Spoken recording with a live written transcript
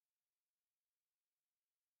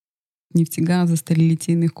нефтегаза,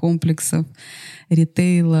 сталелитейных комплексов,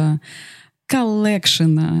 ритейла,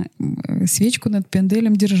 коллекшена. Свечку над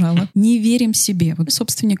пенделем держала. Не верим себе. Вот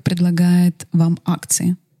собственник предлагает вам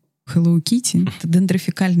акции. Hello Kitty, это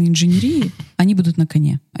дендрификальной инженерии, они будут на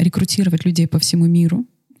коне. Рекрутировать людей по всему миру.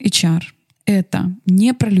 HR — это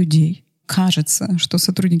не про людей. Кажется, что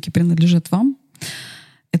сотрудники принадлежат вам.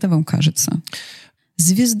 Это вам кажется.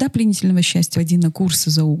 Звезда пленительного счастья. Иди на курсы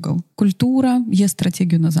за угол. Культура. Ест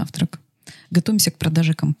стратегию на завтрак. Готовимся к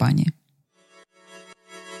продаже компании.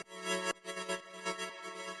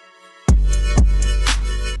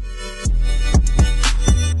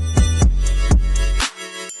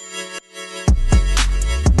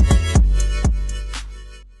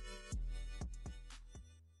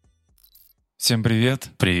 Всем привет.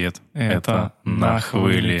 Привет. Это «На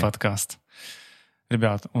хвилі» подкаст.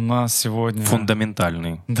 Ребят, у нас сегодня...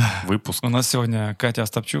 Фундаментальный выпуск. У нас сегодня Катя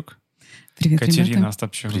Остапчук. Привет, Катерина ребята.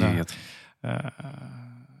 Остапчук. Привет. Да.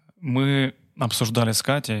 Мы обсуждали с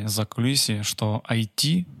Катей за кулисье, что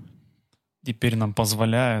IT теперь нам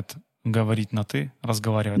позволяет говорить на «ты»,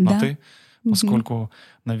 разговаривать на «ты», поскольку,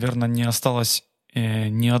 наверное, не осталось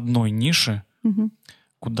ни одной ниши,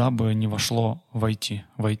 куда бы не вошло в IT.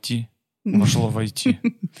 В IT вошло в IT.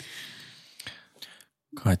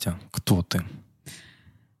 Катя, кто ты?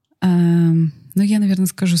 Ну, я, наверное,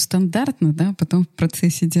 скажу стандартно, да, потом в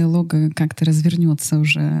процессе диалога как-то развернется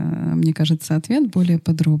уже, мне кажется, ответ более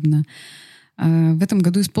подробно. В этом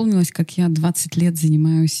году исполнилось, как я 20 лет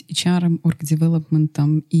занимаюсь HR,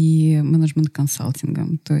 оргдевелопментом и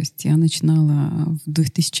менеджмент-консалтингом. То есть я начинала в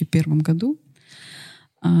 2001 году,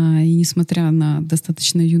 и несмотря на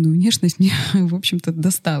достаточно юную внешность, мне, в общем-то,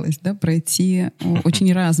 досталось, да, пройти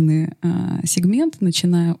очень разные сегменты,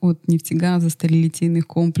 начиная от нефтегаза, сталелитейных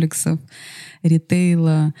комплексов,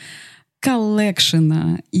 ритейла,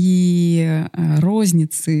 коллекшена и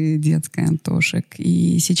розницы детской антошек.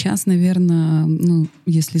 И сейчас, наверное, ну,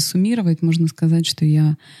 если суммировать, можно сказать, что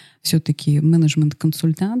я все-таки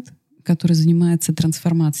менеджмент-консультант, который занимается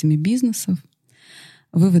трансформациями бизнесов,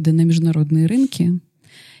 выводы на международные рынки,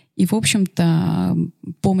 и, в общем-то,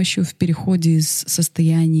 помощью в переходе из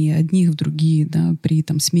состояния одних в другие, да, при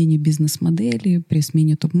там, смене бизнес-модели, при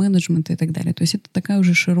смене топ-менеджмента и так далее. То есть это такая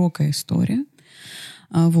уже широкая история.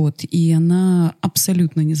 Вот. И она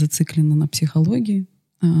абсолютно не зациклена на психологии.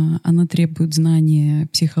 Она требует знания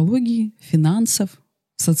психологии, финансов,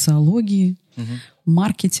 социологии,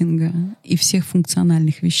 маркетинга и всех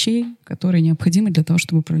функциональных вещей, которые необходимы для того,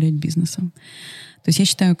 чтобы управлять бизнесом. То есть я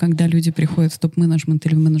считаю, когда люди приходят в топ-менеджмент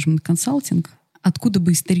или в менеджмент-консалтинг, откуда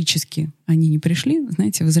бы исторически они ни пришли,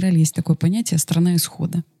 знаете, в Израиле есть такое понятие «страна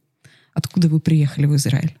исхода». Откуда вы приехали в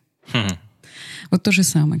Израиль? Вот то же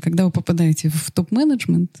самое. Когда вы попадаете в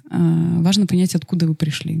топ-менеджмент, важно понять, откуда вы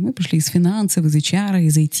пришли. Мы пришли из финансов, из HR,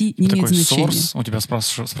 из IT. Не имеет значения. Такой source, у тебя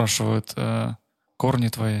спрашивают корни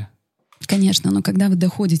твои. Конечно, но когда вы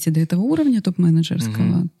доходите до этого уровня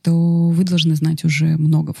топ-менеджерского, то вы должны знать уже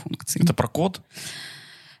много функций. Это про код?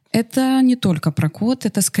 Это не только про код,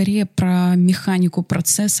 это скорее про механику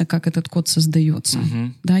процесса, как этот код создается,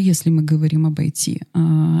 да, если мы говорим об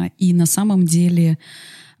IT. И на самом деле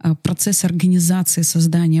процесс организации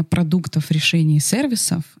создания продуктов, решений и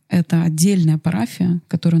сервисов — это отдельная парафия,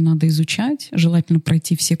 которую надо изучать, желательно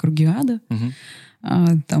пройти все круги ада,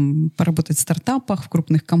 там, поработать в стартапах, в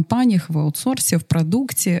крупных компаниях, в аутсорсе, в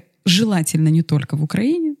продукте. Желательно не только в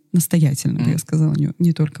Украине, настоятельно, я сказала,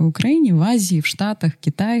 не только в Украине, в Азии, в Штатах, в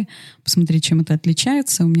Китае. Посмотреть, чем это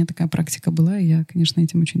отличается. У меня такая практика была, и я, конечно,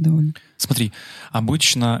 этим очень довольна. Смотри,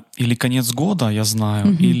 обычно или конец года, я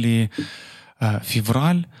знаю, или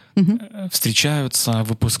февраль встречаются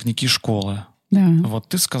выпускники школы. Да. Вот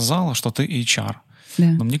ты сказала, что ты HR.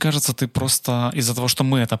 Да. Но мне кажется, ты просто из-за того, что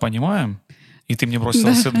мы это понимаем, и ты мне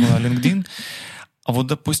бросила ссылку на LinkedIn. А вот,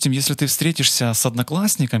 допустим, если ты встретишься с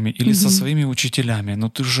одноклассниками или со своими учителями, но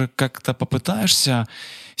ты же как-то попытаешься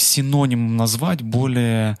синонимом назвать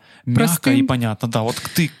более мягко и понятно. Да, вот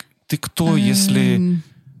ты кто, если...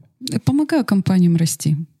 Помогаю компаниям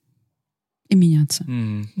расти и меняться.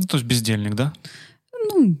 Ну, то есть бездельник, да?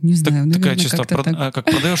 Ну, не знаю, наверное, такая чисто, как-то так. как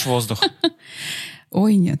продаешь воздух?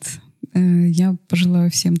 Ой, нет. Я пожелаю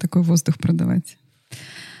всем такой воздух продавать.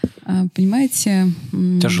 Понимаете?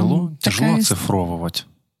 Тяжело оцифровывать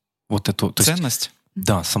вот эту ценность?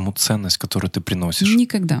 Да, саму ценность, которую ты приносишь.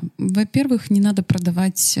 Никогда. Во-первых, не надо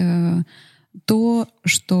продавать то,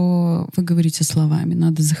 что вы говорите словами.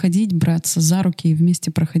 Надо заходить, браться за руки и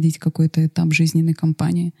вместе проходить какой-то этап жизненной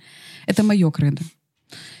кампании. Это мое кредо.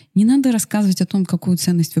 Не надо рассказывать о том, какую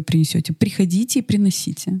ценность вы принесете. Приходите и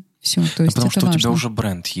приносите. Все, то есть потому это что важно. у тебя уже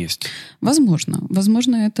бренд есть.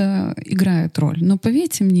 Возможно, это играет роль. Но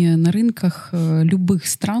поверьте мне, на рынках любых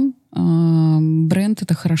стран бренд —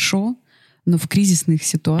 это хорошо, но в кризисных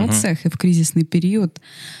ситуациях и в кризисный период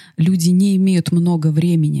люди не имеют много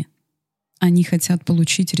времени. Они хотят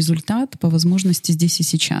получить результат по возможности здесь и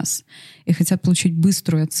сейчас. И хотят получить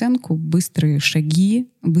быструю оценку, быстрые шаги,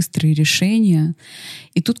 быстрые решения.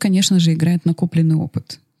 И тут, конечно же, играет накопленный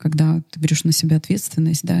опыт, когда ты берешь на себя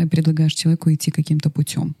ответственность, да, и предлагаешь человеку идти каким-то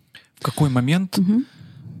путем. В какой момент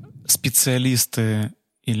специалисты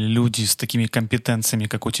или люди с такими компетенциями,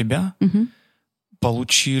 как у тебя,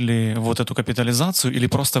 получили вот эту капитализацию или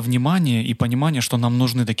просто внимание и понимание, что нам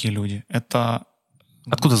нужны такие люди? Это...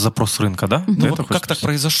 Откуда запрос рынка, да? Ну, вот как так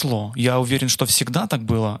произошло? Я уверен, что всегда так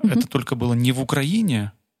было. Это только было не в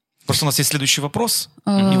Украине. Просто у нас есть следующий вопрос.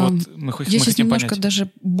 И вот мы Я сейчас немножко понять. даже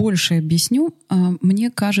больше объясню. Мне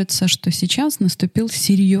кажется, что сейчас наступил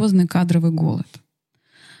серьезный кадровый голод.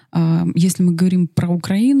 Если мы говорим про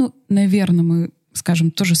Украину, наверное, мы скажем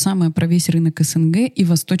то же самое про весь рынок СНГ и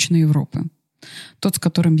Восточной Европы. Тот, с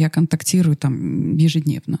которым я контактирую там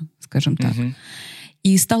ежедневно, скажем так.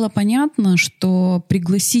 И стало понятно, что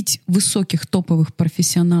пригласить высоких топовых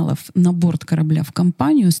профессионалов на борт корабля в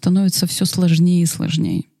компанию становится все сложнее и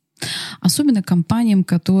сложнее. Особенно компаниям,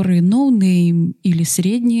 которые no-name или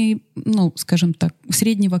средние, ну, скажем так,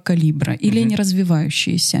 среднего калибра, или не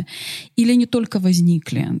развивающиеся, или не только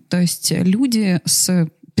возникли. То есть люди с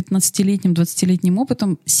 15-летним, 20-летним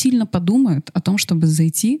опытом сильно подумают о том, чтобы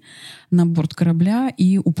зайти на борт корабля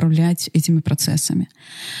и управлять этими процессами.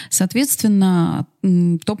 Соответственно,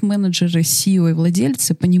 топ-менеджеры, CEO и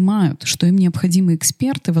владельцы понимают, что им необходимы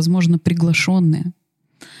эксперты, возможно, приглашенные.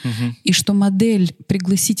 И что модель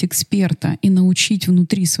пригласить эксперта и научить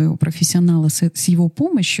внутри своего профессионала с его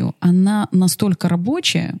помощью, она настолько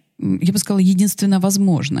рабочая, я бы сказала, единственно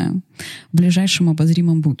возможная в ближайшем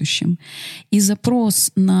обозримом будущем. И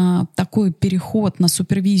запрос на такой переход, на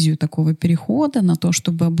супервизию такого перехода, на то,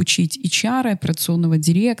 чтобы обучить HR, операционного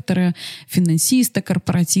директора, финансиста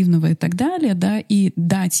корпоративного и так далее, да, и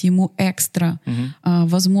дать ему экстра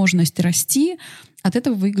возможность расти, от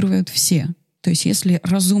этого выигрывают все. То есть если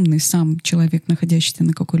разумный сам человек, находящийся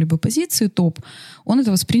на какой-либо позиции, топ, он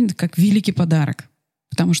это воспримет как великий подарок,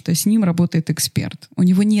 потому что с ним работает эксперт. У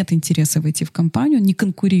него нет интереса войти в компанию, он не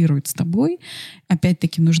конкурирует с тобой.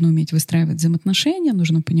 Опять-таки нужно уметь выстраивать взаимоотношения,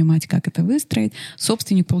 нужно понимать, как это выстроить.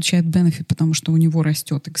 Собственник получает бенефит, потому что у него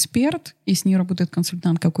растет эксперт, и с ним работает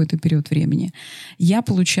консультант какой-то период времени. Я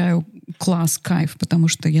получаю класс, кайф, потому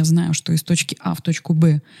что я знаю, что из точки А в точку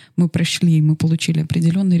Б мы прошли, мы получили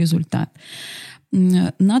определенный результат.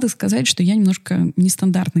 Надо сказать, что я немножко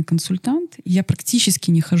нестандартный консультант. Я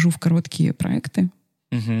практически не хожу в короткие проекты.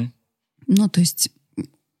 Ну, то есть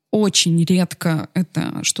очень редко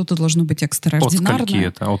это что-то должно быть экстраординарное. От скольки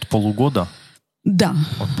это? От полугода? Да.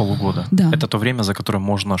 От полугода? Да. Это то время, за которое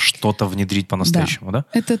можно что-то внедрить по-настоящему, да?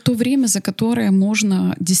 Это то время, за которое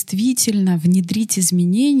можно действительно внедрить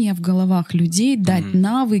изменения в головах людей, дать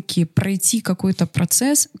навыки, пройти какой-то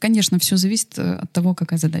процесс. Конечно, все зависит от того,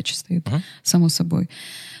 какая задача стоит, само собой.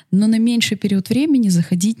 Но на меньший период времени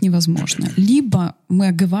заходить невозможно. Либо мы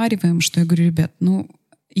оговариваем, что я говорю, ребят, ну,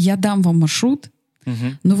 я дам вам маршрут,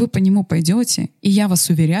 но вы по нему пойдете, и я вас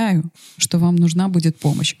уверяю, что вам нужна будет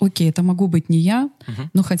помощь. Окей, это могу быть не я,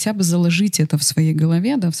 но хотя бы заложите это в своей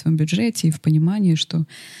голове, да, в своем бюджете и в понимании, что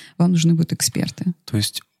вам нужны будут эксперты. То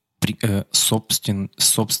есть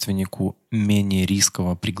собственнику менее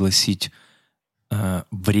рисково пригласить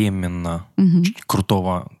временно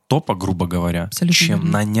крутого топа, грубо говоря, абсолютно чем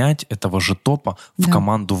верно. нанять этого же топа в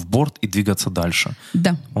команду в борт и двигаться дальше.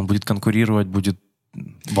 Да. Он будет конкурировать, будет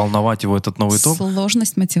волновать его этот новый топ?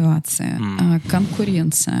 Сложность мотивации,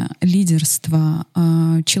 конкуренция, лидерство.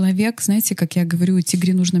 Человек, знаете, как я говорю,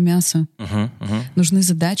 тигре нужно мясо. Нужны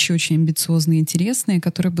задачи очень амбициозные, интересные,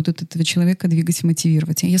 которые будут этого человека двигать и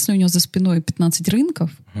мотивировать. А если у него за спиной 15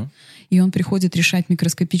 рынков, и он приходит решать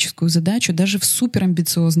микроскопическую задачу даже в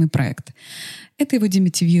суперамбициозный проект, это его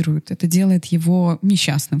демотивирует, это делает его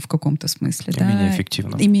несчастным в каком-то смысле. И менее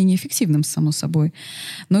эффективным. И менее эффективным, само собой.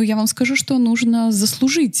 Но я вам скажу, что нужно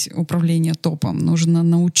заслужить управление топом, нужно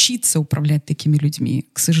научиться управлять такими людьми.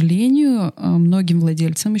 К сожалению, многим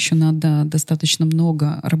владельцам еще надо достаточно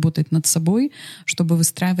много работать над собой, чтобы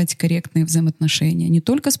выстраивать корректные взаимоотношения. Не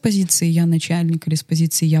только с позиции «я начальник» или с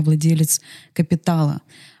позиции «я владелец капитала»,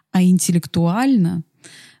 а интеллектуально,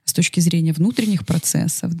 с точки зрения внутренних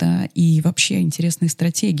процессов, да, и вообще интересные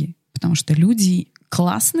стратегии. Потому что люди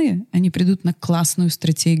классные, они придут на классную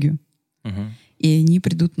стратегию. и они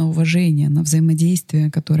придут на уважение, на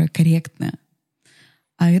взаимодействие, которое корректное.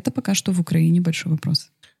 А это пока что в Украине большой вопрос.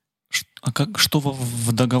 Что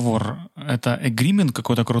в договор? Это agreement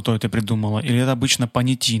какой-то крутой ты придумала? Или это обычно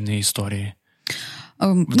понятийные истории?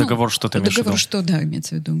 В договор что ты имеешь в виду? Договор что, да,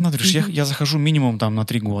 имеется в виду. Смотришь, я захожу минимум там на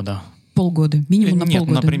 3 года. Полгода, минимум на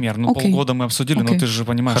полгода. Нет, например, полгода мы обсудили, но ты же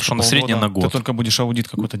понимаешь, хорошо, что на среднее на год. Ты только будешь аудит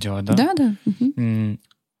какой-то делать, да? Да.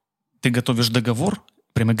 Ты готовишь договор,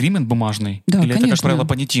 прям agreement бумажный? Да, или конечно. это, как правило,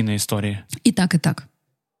 понятийные истории? И так, и так.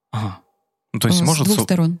 Ага. То есть с двух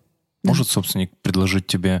сторон. Может собственник предложить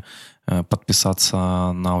тебе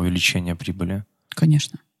подписаться на увеличение прибыли?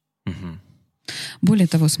 Конечно. Угу. Более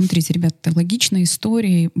того, смотрите, ребята, логичной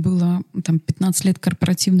историей было там 15 лет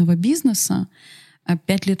корпоративного бизнеса,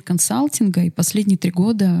 5 лет консалтинга, и последние 3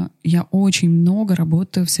 года я очень много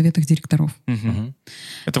работаю в советах директоров. Угу.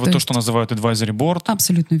 Это вот то, что называют advisory board.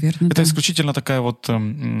 Абсолютно верно. Это исключительно такая вот,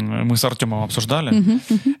 мы с Артемом обсуждали,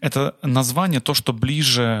 это название, то, что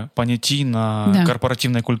ближе понятийно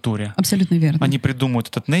корпоративной культуре. Абсолютно верно. Они придумывают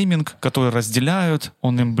этот нейминг, который разделяют,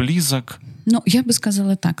 он им близок. Ну, я бы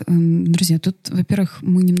сказала так, друзья, тут, во-первых,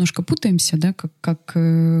 мы немножко путаемся, да, как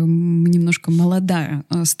мы немножко молодая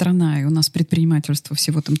страна, и у нас предпринимательство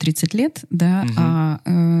всего там 30 лет, да, а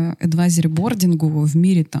advisory бордингу в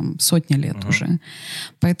мире там сотня лет уже.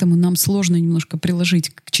 Поэтому нам сложно немножко приложить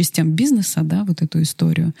к частям бизнеса, да, вот эту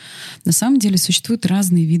историю. На самом деле существуют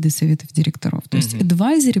разные виды советов директоров. То есть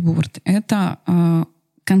advisory board — это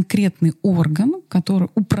конкретный орган, который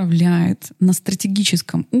управляет на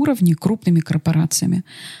стратегическом уровне крупными корпорациями.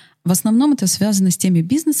 В основном это связано с теми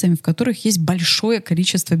бизнесами, в которых есть большое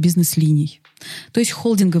количество бизнес-линий. То есть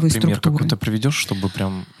холдинговые пример структуры. Пример какой-то приведешь, чтобы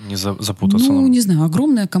прям не запутаться? Ну, не знаю.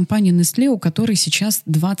 Огромная компания Nestlé, у которой сейчас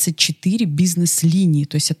 24 бизнес-линии.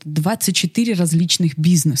 То есть это 24 различных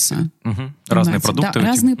бизнеса. Разные продукты? Да,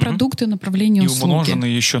 разные продукты, направления, услуги. И умножены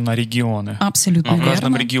еще на регионы. Абсолютно верно. В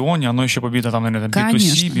каждом регионе оно еще побито там, наверное, B2C,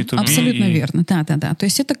 Конечно, B2B. абсолютно верно. Да. То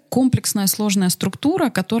есть это комплексная, сложная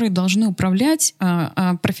структура, которой должны управлять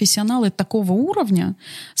профессионалы такого уровня,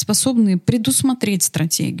 способные предусмотреть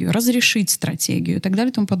стратегию, разрешить стратегию и так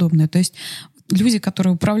далее и тому подобное. То есть люди,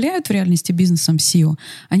 которые управляют в реальности бизнесом SEO,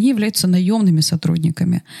 они являются наемными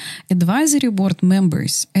сотрудниками. Advisory Board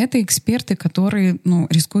Members — это эксперты, которые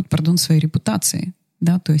рискуют, своей репутацией.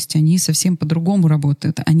 Да, то есть они совсем по-другому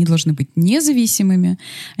работают. Они должны быть независимыми,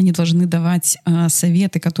 они должны давать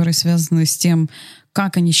советы, которые связаны с тем,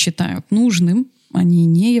 как они считают нужным. Они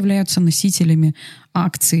не являются носителями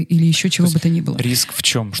акций или еще чего бы то ни было. Риск в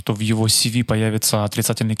чем? Что в его CV появится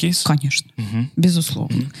отрицательный кейс? Конечно,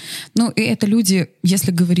 безусловно. Ну, и это люди,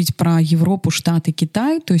 если говорить про Европу, Штаты,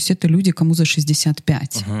 Китай, то есть это люди, кому за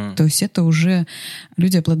 65. То есть это уже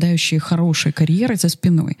люди, обладающие хорошей карьерой за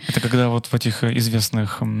спиной. Это когда вот в этих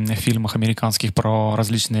известных фильмах американских про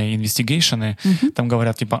различные инвестигейшены, там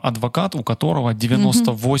говорят, типа, адвокат, у которого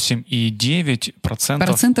 98,9%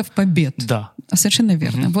 процентов побед. Да. Совершенно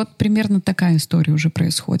верно. Вот примерно такая история уже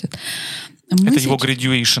происходит. Это его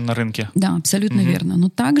graduation на рынке. Да, абсолютно верно. Но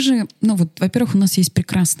также, во-первых, у нас есть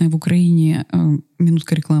прекрасная в Украине,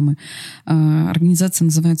 минутка рекламы, организация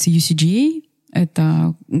называется UCGA.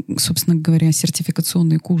 Это, собственно говоря,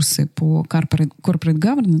 сертификационные курсы по corporate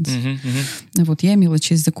governance. Вот, я имела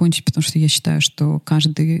честь закончить, потому что я считаю, что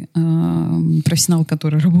каждый профессионал,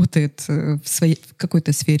 который работает в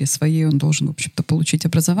какой-то сфере своей, он должен, в общем-то, получить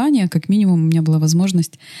образование. Как минимум, у меня была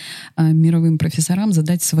возможность мировым профессорам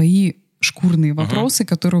задать свои шкурные вопросы,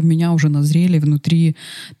 которые у меня уже назрели внутри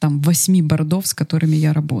 8 бордов, с которыми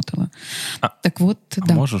я работала. Так вот,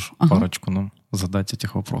 да. Можешь парочку нам задать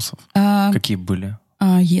этих вопросов? Какие были?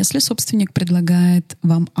 Если собственник предлагает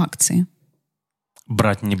вам акции?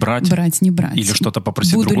 Брать, не брать? Брать, не брать. Или что-то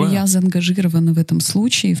попросить Буду другое? ли я заангажирована в этом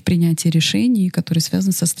случае в принятии решений, которые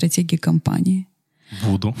связаны со стратегией компании?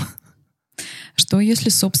 Буду. Что если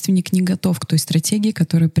собственник не готов к той стратегии,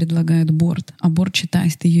 которую предлагает борд, а борд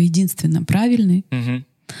считает ее единственно правильной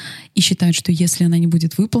и считает, что если она не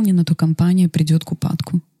будет выполнена, то компания придет к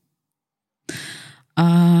упадку?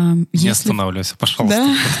 Не останавливайся,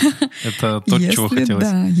 пожалуйста. Да? Это то, чего хотелось.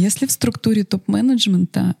 Да, если в структуре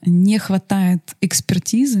топ-менеджмента не хватает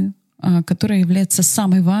экспертизы, которая является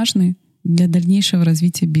самой важной для дальнейшего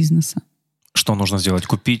развития бизнеса. Что нужно сделать?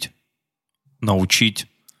 Купить? Научить?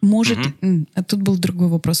 Может, тут был другой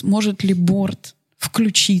вопрос. Может ли борд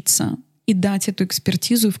включиться и дать эту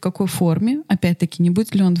экспертизу, и в какой форме? Опять-таки, не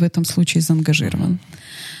будет ли он в этом случае заангажирован?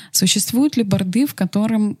 Существуют ли борды, в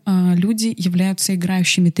котором люди являются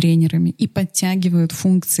играющими тренерами и подтягивают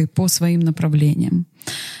функции по своим направлениям?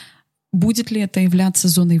 Будет ли это являться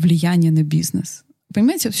зоной влияния на бизнес?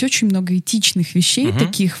 понимаете, все очень много этичных вещей,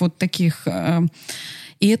 таких.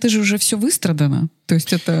 И это же уже все выстрадано. То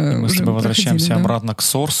есть это мы уже с тобой возвращаемся да? обратно к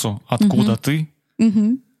сорсу, откуда ты,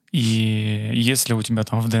 и если у тебя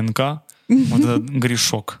там в ДНК вот этот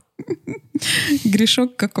грешок.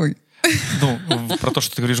 Грешок какой? Ну, про то,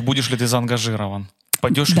 что ты говоришь, будешь ли ты заангажирован,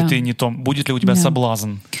 пойдешь ли ты не том, будет ли у тебя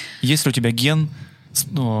соблазн, есть ли у тебя ген,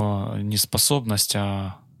 не способность,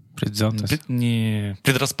 а не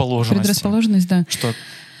предрасположенность. Предрасположенность, да. Что...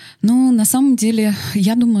 Ну, на самом деле,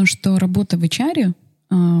 я думаю, что работа в HR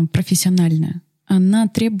профессиональная, она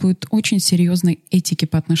требует очень серьезной этики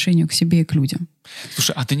по отношению к себе и к людям.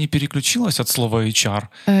 Слушай, а ты не переключилась от слова HR?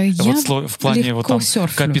 Я в плане вот там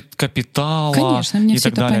капитала. Конечно, мне и все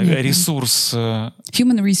так это далее. понятно. Ресурс.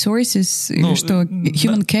 Human resources, или что?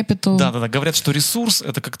 Human capital. Да. Говорят, что ресурс —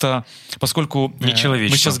 это как-то, поскольку мы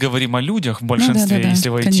нечеловечно. сейчас говорим о людях в большинстве, если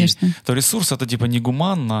в IT, конечно. то ресурс — это типа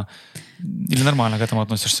негуманно. Или нормально к этому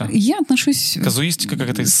относишься? Я отношусь казуистика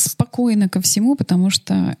как-то спокойно ко всему, потому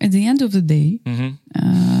что at the end of the day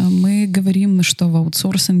мы говорим, что в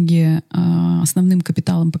аутсорсинге основным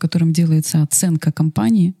капиталом, по которым делается оценка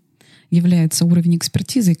компании, является уровень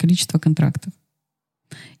экспертизы и количество контрактов.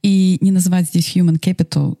 И не назвать здесь human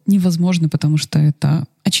capital невозможно, потому что это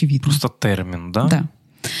очевидно. Просто термин, да? Да.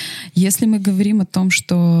 Если мы говорим о том,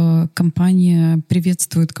 что компания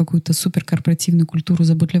приветствует какую-то суперкорпоративную культуру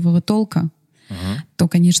заботливого толка, то,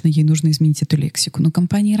 конечно, ей нужно изменить эту лексику. Но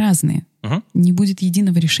компании разные. Не будет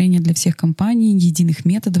единого решения для всех компаний, единых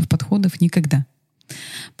методов, подходов никогда.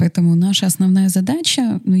 Поэтому наша основная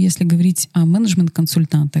задача, если говорить о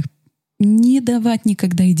менеджмент-консультантах, не давать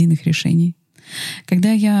никогда единых решений.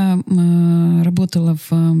 Когда я работала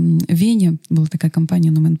в Вене, была такая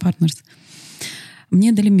компания No Man Partners,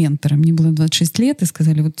 мне дали ментора. Мне было 26 лет и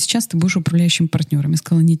сказали, вот сейчас ты будешь управляющим партнером. Я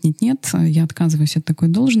сказала, нет, я отказываюсь от такой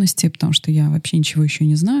должности, потому что я вообще ничего еще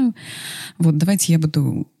не знаю. Вот, давайте я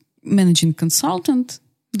буду managing consultant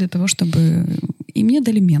для того, чтобы... И мне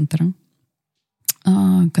дали ментора.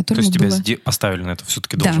 То есть тебя поставили на это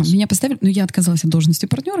все-таки должность? Да, меня поставили, но я отказалась от должности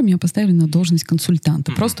партнера, меня поставили на должность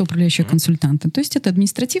консультанта, просто управляющего консультанта. То есть это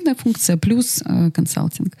административная функция плюс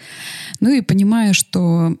консалтинг. Ну и понимая,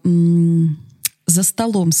 что за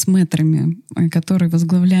столом с мэтрами, которые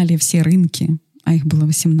возглавляли все рынки, а их было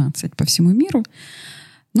 18 по всему миру,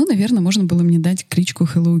 наверное, можно было мне дать кличку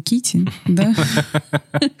Hello Kitty, да,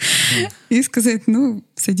 и сказать,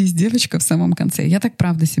 садись, девочка, в самом конце. Я так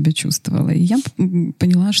правда себя чувствовала. И я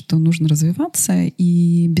поняла, что нужно развиваться,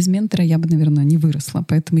 и без ментора я бы, наверное, не выросла.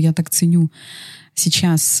 Поэтому я так ценю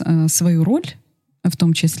сейчас свою роль, в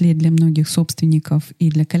том числе для многих собственников и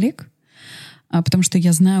для коллег, потому что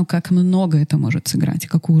я знаю, как много это может сыграть, и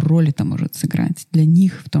какую роль это может сыграть для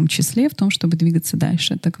них, в том числе, в том, чтобы двигаться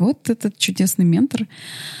дальше. Так вот, этот чудесный ментор,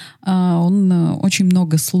 он очень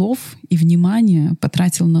много слов и внимания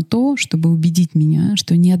потратил на то, чтобы убедить меня,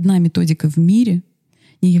 что ни одна методика в мире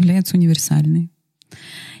не является универсальной.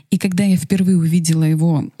 И когда я впервые увидела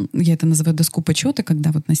его, я это называю доску почета,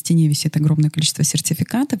 когда вот на стене висит огромное количество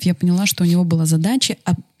сертификатов, я поняла, что у него была задача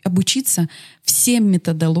обучиться всем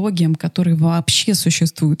методологиям, которые вообще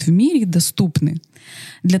существуют в мире, доступны,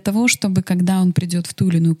 для того, чтобы, когда он придет в ту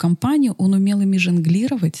или иную компанию, он умел ими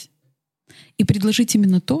жонглировать и предложить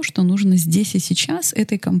именно то, что нужно здесь и сейчас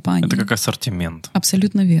этой компании. Это как ассортимент.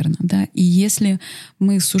 Абсолютно верно, да. И если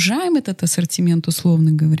мы сужаем этот ассортимент,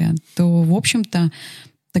 условно говоря, то, в общем-то,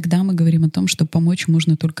 тогда мы говорим о том, что помочь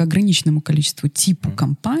можно только ограниченному количеству типу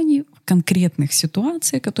компаний в конкретных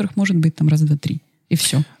ситуациях, которых может быть там раз, два, три. И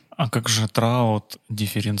все. А как же траут,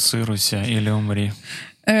 дифференцируйся или умри?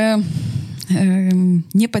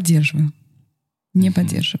 Не поддерживаю. Не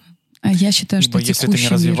поддерживаю. А я считаю, что если ты не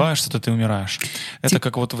развиваешься, то ты умираешь. Это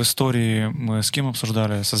как вот в истории, мы с кем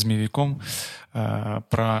обсуждали, со Змеевиком,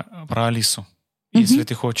 про Алису. Если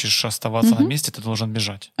ты хочешь оставаться на месте, ты должен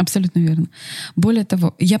бежать. Абсолютно верно. Более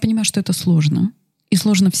того, я понимаю, что это сложно. И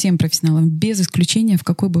сложно всем профессионалам, без исключения, в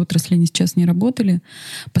какой бы отрасли они сейчас ни работали,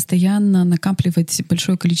 постоянно накапливать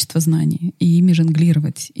большое количество знаний и ими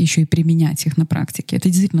жонглировать, еще и применять их на практике. Это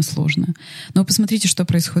действительно сложно. Но посмотрите, что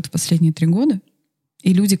происходит в последние 3 года.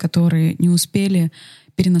 И люди, которые не успели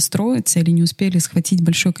перенастроиться или не успели схватить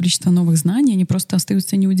большое количество новых знаний, они просто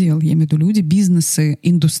остаются неудел. Я имею в виду люди, бизнесы,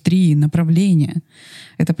 индустрии, направления.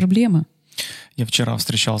 Это проблема. Я вчера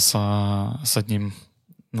встречался с одним,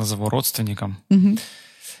 назову, родственником.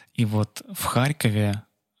 И вот в Харькове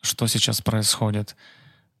что сейчас происходит?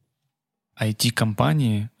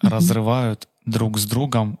 IT-компании разрывают друг с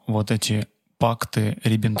другом вот эти пакты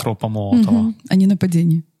Риббентропа-Молотова. Они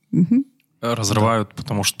нападения. разрывают,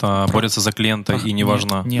 потому что борются за клиента, и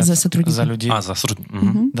неважно... Нет, за сотрудников. За людей. За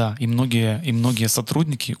сотрудников. Да, и многие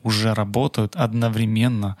сотрудники уже работают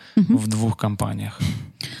одновременно в 2 компаниях.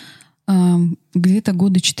 Где-то 4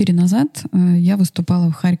 года назад я выступала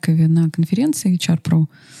в Харькове на конференции HR Pro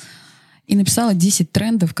и написала 10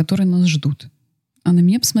 трендов, которые нас ждут. А на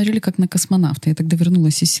меня посмотрели как на космонавта. Я тогда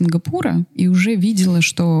вернулась из Сингапура и уже видела,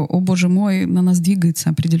 что, о боже мой, на нас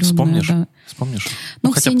двигается определенная... Вспомнишь?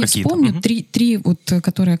 Ну, все не вспомню. Три вот,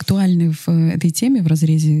 которые актуальны в этой теме, в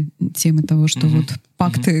разрезе темы того, что вот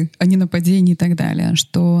пакты о ненападении и так далее,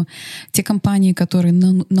 что те компании, которые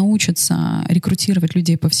научатся рекрутировать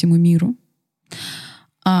людей по всему миру,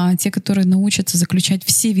 а те, которые научатся заключать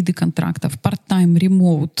все виды контрактов, part-time,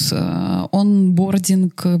 remote,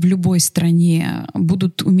 онбординг в любой стране,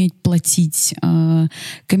 будут уметь платить,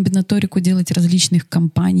 комбинаторику делать различных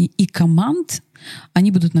компаний и команд,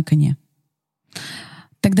 они будут на коне.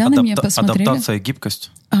 Тогда на меня посмотрели... Адаптация и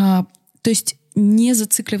гибкость. То есть не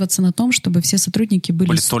зацикливаться на том, чтобы все сотрудники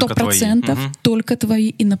были 100% только твои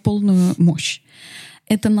и на полную мощь.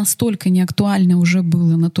 Это настолько неактуально уже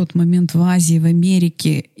было на тот момент в Азии, в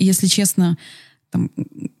Америке. И, если честно, там,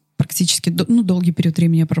 практически долгий период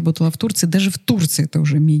времени я поработала в Турции. Даже в Турции это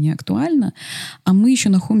уже менее актуально. А мы еще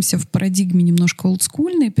находимся в парадигме немножко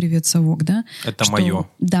олдскульной, привет, совок, да? Это мое.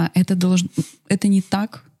 Да, это не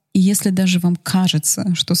так. И если даже вам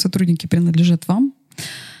кажется, что сотрудники принадлежат вам,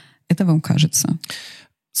 это вам кажется.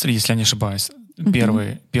 Смотри, если я не ошибаюсь,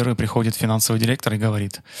 Первый приходит финансовый директор и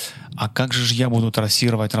говорит, а как же я буду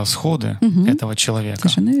трассировать расходы этого человека?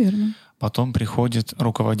 Совершенно верно. Потом приходит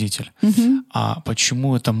руководитель. А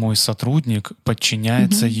почему это мой сотрудник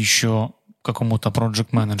подчиняется еще какому-то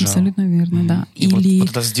проект-менеджеру? Абсолютно верно, да. Или вот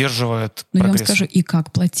это сдерживает прогресс. Я вам скажу, и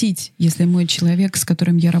как платить, если мой человек, с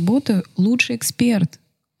которым я работаю, лучший эксперт,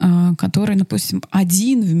 который, допустим,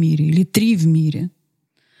 1 в мире или 3 в мире.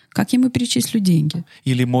 Как я ему перечислю деньги?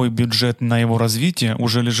 Или мой бюджет на его развитие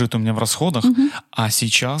уже лежит у меня в расходах, а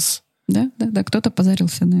сейчас... Да, кто-то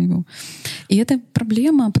позарился на его. И это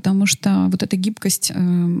проблема, потому что вот эта гибкость,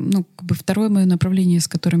 второе мое направление, с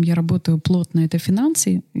которым я работаю плотно, это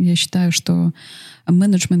финансы. Я считаю, что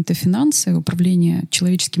менеджмент и финансы, управление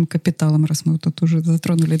человеческим капиталом, раз мы тут уже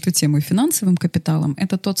затронули эту тему, и финансовым капиталом,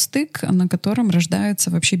 это тот стык, на котором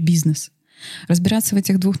рождается вообще бизнес. Разбираться в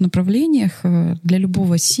этих 2 направлениях для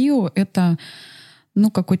любого SEO это,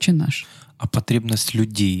 как отче наш. А потребность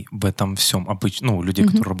людей в этом всем, людей,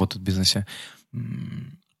 которые работают в бизнесе,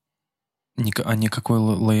 о никакой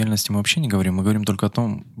лояльности мы вообще не говорим. Мы говорим только о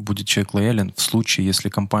том, будет человек лоялен в случае, если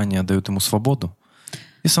компания дает ему свободу.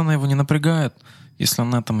 Если она его не напрягает, если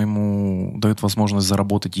она ему дает возможность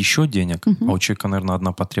заработать еще денег, а у человека, наверное,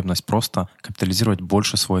 одна потребность просто капитализировать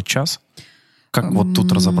больше свой час. Как вот тут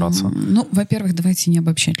разобраться? Во-первых, давайте не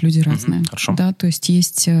обобщать. Люди разные. Хорошо. Да, то есть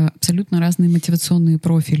есть абсолютно разные мотивационные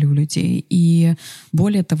профили у людей. И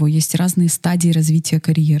более того, есть разные стадии развития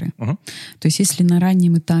карьеры. То есть если на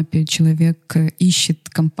раннем этапе человек ищет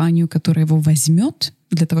компанию, которая его возьмет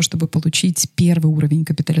для того, чтобы получить первый уровень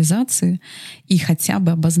капитализации и хотя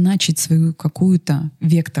бы обозначить свою какую-то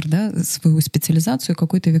вектор, да, свою специализацию,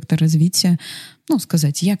 какой-то вектор развития,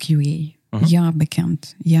 сказать, я QA, я backend,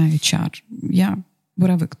 я HR, я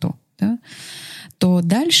whatever кто, да, то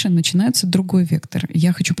дальше начинается другой вектор.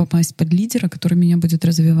 Я хочу попасть под лидера, который меня будет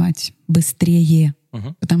развивать быстрее,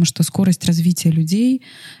 потому что скорость развития людей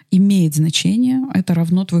имеет значение, это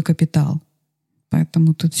равно твой капитал.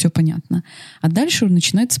 Поэтому тут все понятно. А дальше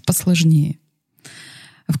начинается посложнее.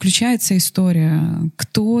 Включается история,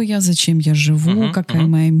 кто я, зачем я живу, какая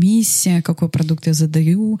моя миссия, какой продукт я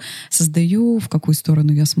создаю, в какую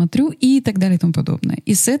сторону я смотрю и так далее и тому подобное.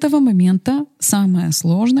 И с этого момента самое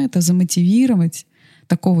сложное — это замотивировать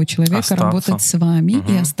такого человека работать с вами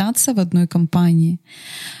и остаться в одной компании.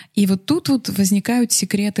 И вот тут возникают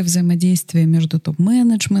секреты взаимодействия между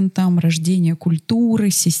топ-менеджментом, рождения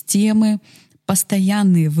культуры, системы,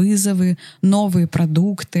 постоянные вызовы, новые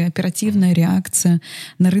продукты, оперативная реакция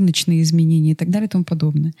на рыночные изменения и так далее и тому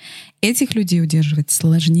подобное. Этих людей удерживать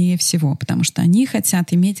сложнее всего, потому что они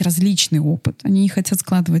хотят иметь различный опыт, они не хотят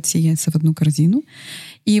складывать все яйца в одну корзину.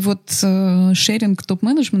 И вот шеринг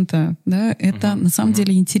топ-менеджмента, да, это на самом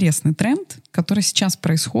деле интересный тренд, который сейчас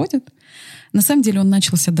происходит. На самом деле он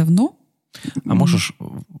начался давно. А можешь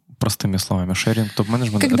простыми словами, шеринг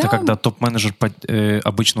топ-менеджмент — это когда топ-менеджер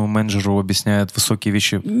обычному менеджеру объясняет высокие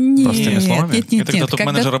вещи простыми словами? Нет. Это когда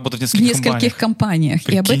топ-менеджер работает в нескольких компаниях.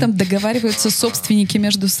 И об этом договариваются собственники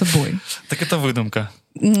между собой. Так это выдумка.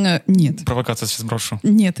 Нет. Провокация сейчас брошу.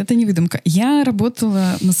 Нет, это не выдумка. Я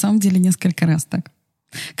работала, на самом деле, несколько раз так.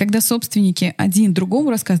 Когда собственники один другому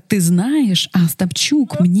рассказывают, ты знаешь, а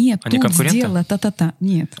Остапчук мне тут сделала та-та-та.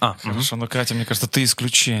 Нет. Хорошо, но, Катя, мне кажется, ты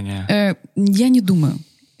исключение. Я не думаю.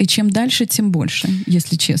 И чем дальше, тем больше,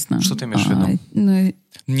 если честно. Что ты имеешь в виду?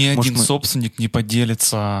 Ни один собственник не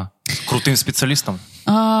поделится крутым специалистом?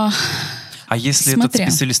 А если этот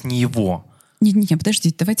специалист не его? Не,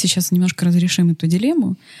 подождите, давайте сейчас немножко разрешим эту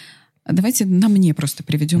дилемму. Давайте на мне просто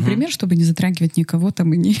приведем пример, чтобы не затрагивать никого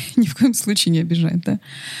там и ни в коем случае не обижать. Да?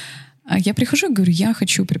 Я прихожу и говорю, я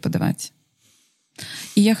хочу преподавать.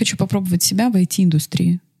 И я хочу попробовать себя в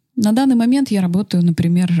IT-индустрии. На данный момент я работаю,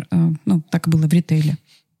 например, так было в ритейле.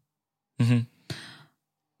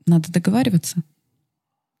 Надо договариваться.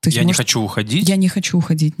 То есть, не хочу уходить? Я не хочу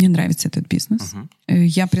уходить. Мне нравится этот бизнес.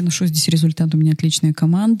 Я приношу здесь результат. У меня отличная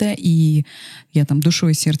команда, и я там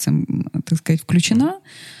душой и сердцем, так сказать, включена.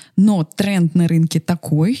 Но тренд на рынке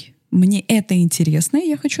такой, мне это интересно, и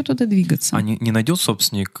я хочу туда двигаться. А не найдет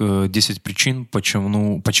собственник 10 причин,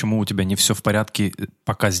 почему у тебя не все в порядке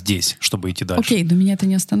пока здесь, чтобы идти дальше? Окей, но меня это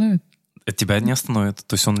не остановит. Тебя не остановит.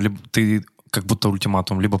 То есть ты как будто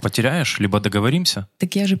ультиматум либо потеряешь, либо договоримся.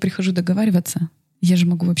 Так я же прихожу договариваться. Я же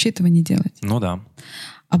могу вообще этого не делать. Ну да.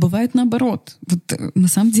 А бывает наоборот. Вот на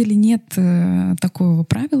самом деле нет такого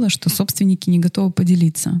правила, что собственники не готовы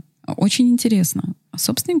поделиться. Очень интересно.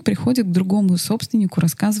 Собственник приходит к другому собственнику,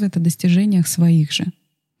 рассказывает о достижениях своих же.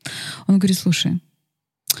 Он говорит, слушай,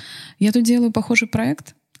 я тут делаю похожий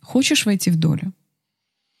проект, хочешь войти в долю?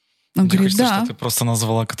 Он говорит, кажется, да. Что ты просто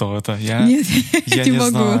назвала, кто это. Нет, я не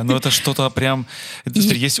знаю. Но это что-то прям...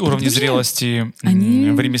 Есть уровни зрелости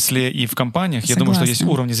в ремесле и в компаниях. Я думаю, что есть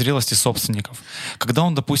уровни зрелости собственников. Когда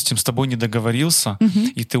он, допустим, с тобой не договорился,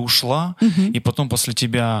 и ты ушла, и потом после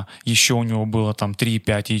тебя еще у него было там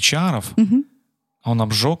 3-5 HR-ов, он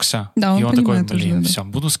обжегся, да, и он такой, все,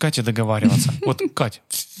 буду с Катей договариваться. Вот, Кать,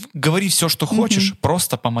 говори все, что хочешь,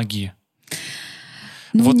 просто помоги.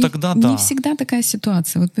 Тогда да. Не всегда такая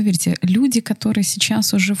ситуация. Вот поверьте, люди, которые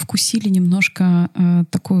сейчас уже вкусили немножко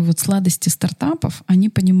такой вот сладости стартапов, они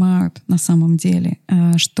понимают на самом деле,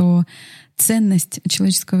 что ценность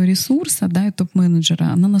человеческого ресурса, да, и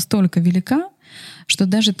топ-менеджера, она настолько велика, что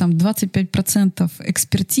даже там 25%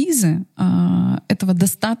 экспертизы этого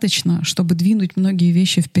достаточно, чтобы двинуть многие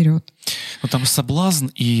вещи вперед. Ну там соблазн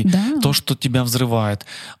и то, что тебя взрывает.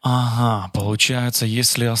 Ага, получается,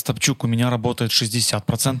 если Остапчук у меня работает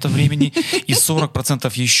 60% времени и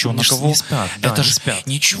 40% еще на кого? Не спят, это же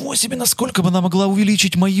ничего себе, насколько бы она могла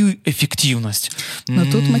увеличить мою эффективность. Но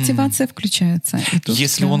тут мотивация включается.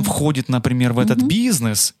 Если он входит, например, в этот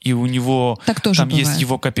бизнес, и у него там есть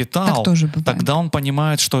его капитал, тогда он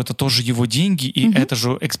понимает, что это тоже его деньги, и эту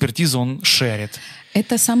же экспертизу он шерит.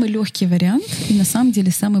 Это самый легкий вариант и на самом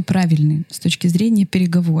деле самый правильный с точки зрения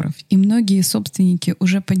переговоров. И многие собственники,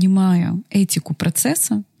 уже понимая этику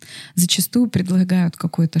процесса, зачастую предлагают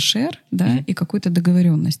какой-то шер, да, и какую-то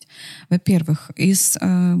договоренность. Во-первых, из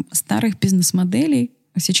старых бизнес-моделей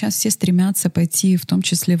сейчас все стремятся пойти в том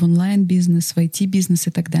числе в онлайн-бизнес, в IT-бизнес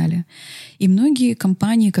и так далее. И многие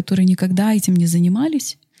компании, которые никогда этим не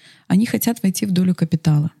занимались, они хотят войти в долю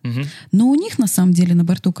капитала. Но у них, на самом деле, на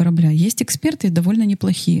борту корабля есть эксперты довольно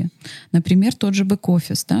неплохие. Например, тот же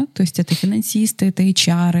бэк-офис, да? То есть это финансисты, это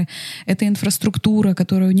HR, это инфраструктура,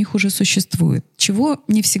 которая у них уже существует. Чего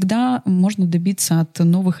не всегда можно добиться от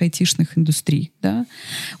новых айтишных индустрий. Да?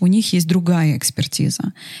 У них есть другая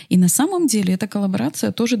экспертиза. И на самом деле эта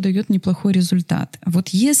коллаборация тоже дает неплохой результат. Вот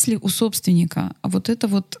если у собственника вот это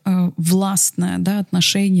вот властное, да,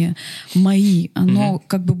 отношение «мои», оно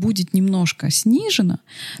как бы будет немножко снижено,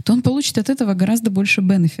 то он получит от этого гораздо больше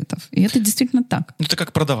бенефитов. И это действительно так. Ну, это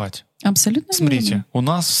как продавать. Абсолютно Смотрите, верно. У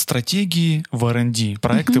нас в стратегии в R&D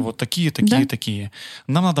проекты вот такие, такие.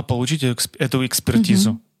 Нам надо получить эту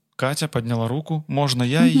экспертизу. Катя подняла руку. Можно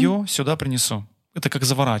я ее сюда принесу? Это как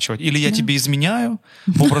заворачивать. Или я тебе изменяю,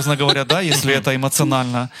 образно говоря, да, если это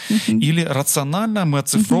эмоционально. Или рационально мы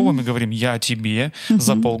оцифровываем и говорим, я тебе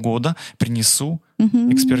за полгода принесу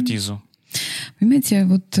экспертизу. Понимаете,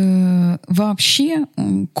 вот вообще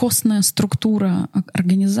костная структура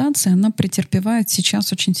организации, она претерпевает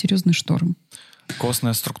сейчас очень серьезный шторм.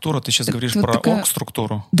 Костная структура? Ты сейчас говоришь вот про такая...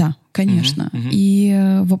 орг-структуру? Да, конечно.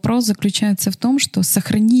 И вопрос заключается в том, что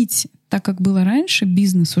сохранить так, как было раньше,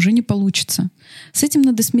 бизнес уже не получится. С этим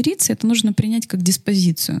надо смириться, это нужно принять как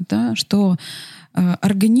диспозицию, да, что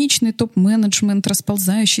органичный топ-менеджмент,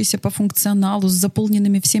 расползающийся по функционалу с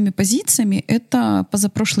заполненными всеми позициями, это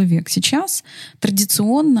позапрошлый век. Сейчас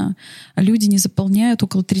традиционно люди не заполняют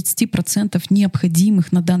около 30%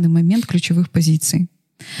 необходимых на данный момент ключевых позиций.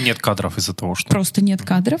 Нет кадров из-за того, что... Просто нет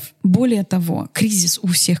кадров. Более того, кризис у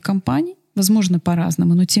всех компаний. возможно,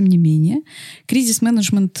 по-разному, но тем не менее.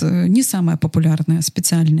 Кризис-менеджмент не самая популярная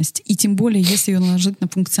специальность, и тем более, если ее наложить на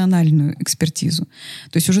функциональную экспертизу.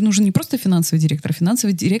 То есть уже нужен не просто финансовый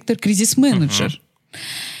директор кризис-менеджер.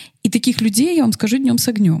 И таких людей, я вам скажу, днем с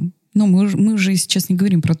огнем. Но мы уже сейчас не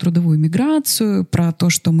говорим про трудовую миграцию, про то,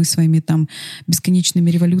 что мы своими там бесконечными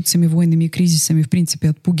революциями, войнами и кризисами в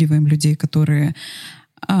принципе отпугиваем людей, которые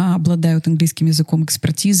обладают английским языком,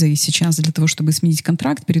 экспертизой, и сейчас для того, чтобы сменить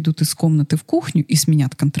контракт, перейдут из комнаты в кухню и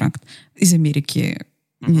сменят контракт. Из Америки,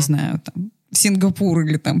 не знаю, там, в Сингапур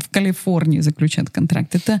или там в Калифорнии заключат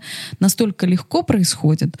контракт. Это настолько легко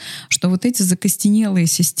происходит, что вот эти закостенелые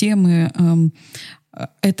системы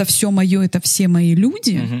 «это все мое, это все мои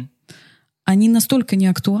люди», они настолько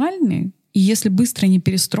неактуальны, и если быстро не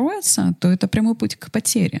перестроиться, то это прямой путь к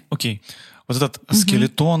потере. Окей. Вот этот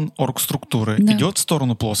скелетон оргструктуры идет в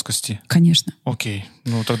сторону плоскости? Конечно. Окей.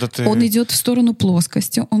 Ну, тогда ты... Он идет в сторону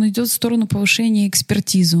плоскости, он идет в сторону повышения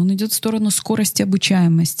экспертизы, он идет в сторону скорости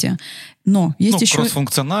обучаемости. Но есть еще...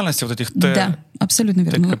 кросс-функциональности вот этих Да, абсолютно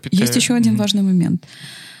верно. Есть еще один важный момент,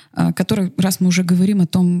 который, раз мы уже говорим о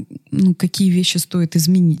том, какие вещи стоит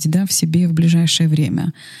изменить, да, в себе в ближайшее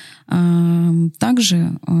время.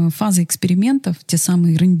 Также фаза экспериментов, те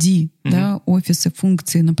самые R&D, да, офисы,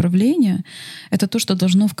 функции, направления, это то, что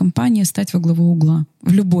должно в компании стать во главу угла.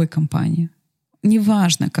 В любой компании.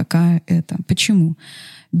 Неважно, какая это. Почему?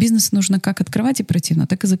 Бизнес нужно как открывать оперативно,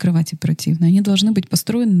 так и закрывать оперативно. Они должны быть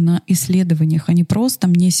построены на исследованиях, а не просто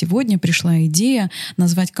мне сегодня пришла идея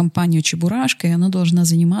назвать компанию чебурашкой, и она должна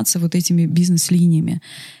заниматься вот этими бизнес-линиями.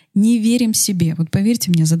 Не верим себе. Вот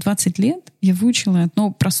поверьте мне, за 20 лет я выучила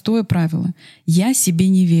одно простое правило. Я себе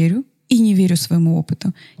не верю и не верю своему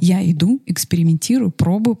опыту. Я иду, экспериментирую,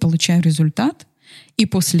 пробую, получаю результат, и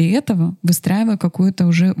после этого выстраиваю какой-то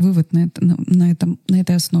уже вывод на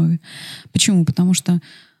этой основе. Почему? Потому что,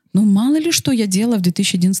 мало ли что я делала в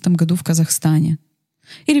 2011 году в Казахстане.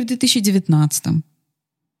 Или в 2019.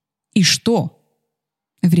 И что?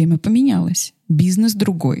 Время поменялось. Бизнес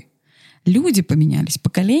другой. Люди поменялись.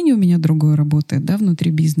 Поколение у меня другое работает, да,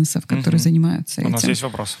 внутри бизнесов, которые занимаются этим. У нас есть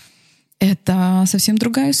вопрос. Это совсем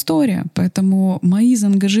другая история. Поэтому мои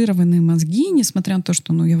заангажированные мозги, несмотря на то,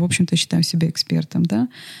 что я, в общем-то, считаю себя экспертом, да,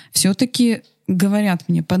 все-таки говорят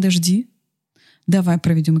мне: подожди, давай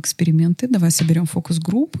проведем эксперименты, давай соберем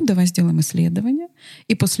фокус-группу, давай сделаем исследования,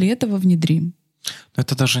 и после этого внедрим. Но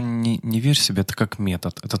это даже не верь себе, это как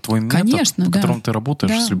метод. Это твой метод, Конечно, по которому ты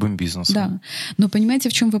работаешь с любым бизнесом. Да. Но понимаете,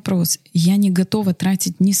 в чем вопрос? Я не готова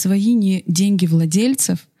тратить ни свои, ни деньги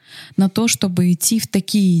владельцев на то, чтобы идти в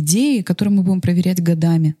такие идеи, которые мы будем проверять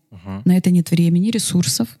годами. На это нет времени,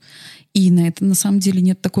 ресурсов. И на это, на самом деле,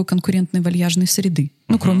 нет такой конкурентной вальяжной среды.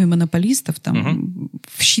 Кроме монополистов, там,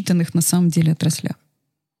 в считанных, на самом деле, отраслях.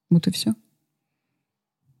 Вот и все.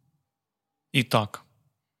 Итак,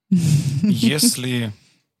 если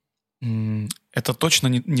это точно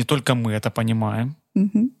не только мы это понимаем,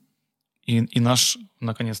 и наш,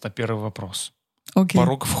 наконец-то, первый вопрос.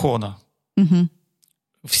 Порог входа.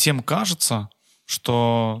 Всем кажется,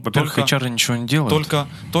 что... Во-первых, HR ничего не делают.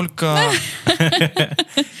 Только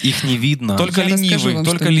их не видно. Только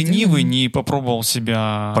ленивый не попробовал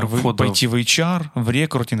себя пойти в HR, в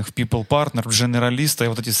рекрутинг, в people partner, в дженералиста и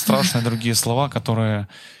вот эти страшные другие слова, которые...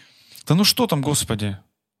 Да что там, господи?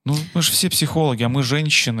 Мы же все психологи, а мы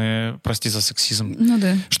женщины, прости за сексизм.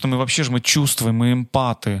 Да. Что мы вообще мы чувствуем, мы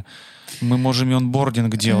эмпаты. Мы можем и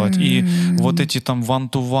онбординг делать, и вот эти там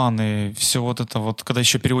one-to-one, все вот это вот, когда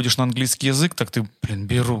еще переводишь на английский язык, так ты,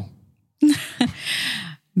 беру.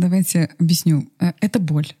 Давайте объясню. Это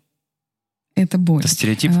боль. Это боль. Это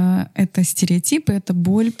стереотип? Это стереотип, и это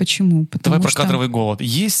боль. Почему? Давай про кадровый голод.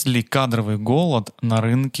 Есть ли кадровый голод на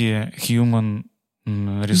рынке human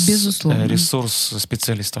ресурс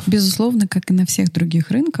специалистов? Безусловно, как и на всех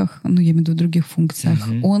других рынках, я имею в виду в других функциях,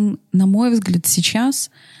 он, на мой взгляд,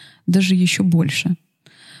 сейчас даже еще больше.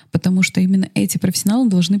 Потому что именно эти профессионалы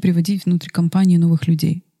должны приводить внутрь компании новых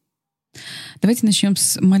людей. Давайте начнем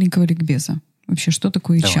с маленького ликбеза. Вообще, что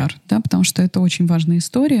такое HR? Да, потому что это очень важная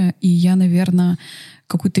история, и я, наверное,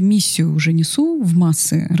 какую-то миссию уже несу в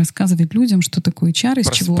массы, рассказывать людям, что такое HR,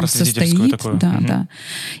 из чего он состоит. Да.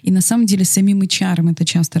 И на самом деле самим HR это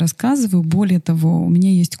часто рассказываю. Более того, у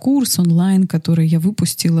меня есть курс онлайн, который я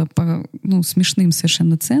выпустила по смешным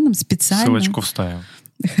совершенно ценам специально. Ссылочку вставим.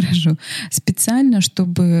 Хорошо. Специально,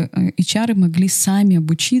 чтобы HR могли сами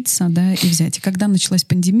обучиться, да, и взять. И когда началась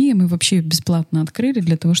пандемия, мы вообще бесплатно открыли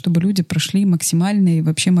для того, чтобы люди прошли максимально и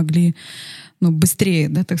вообще могли быстрее,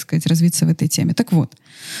 да, так сказать, развиться в этой теме. Так вот,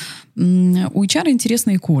 у HR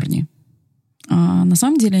интересные корни. А на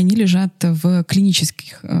самом деле они лежат в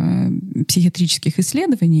клинических психиатрических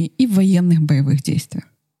исследованиях и в военных боевых действиях.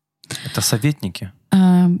 Это советники?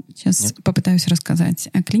 Сейчас Нет? попытаюсь рассказать.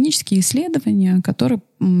 Клинические исследования, которые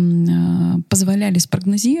позволяли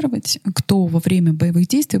спрогнозировать, кто во время боевых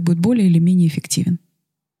действий будет более или менее эффективен.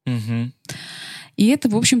 Угу. И это,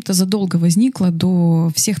 в общем-то, задолго возникло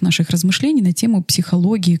до всех наших размышлений на тему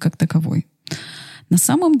психологии как таковой. На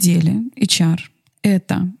самом деле HR —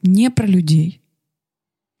 это не про людей.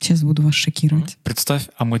 Сейчас буду вас шокировать. Представь,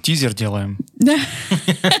 а мы тизер делаем. Да.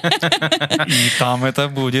 И там это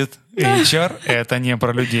будет. HR — это не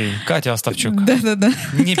про людей. Катя Оставчук. Да-да-да.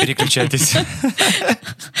 Не переключайтесь.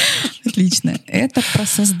 Отлично. Это про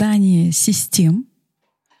создание систем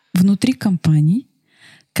внутри компаний,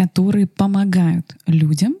 которые помогают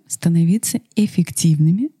людям становиться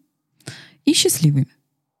эффективными и счастливыми.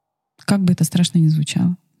 Как бы это страшно ни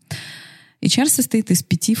звучало. HR состоит из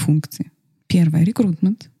 5 функций. Первое —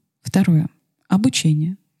 рекрутмент. Второе —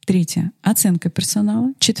 обучение. Третье — оценка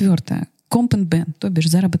персонала. Четвертое — comp and ben, то бишь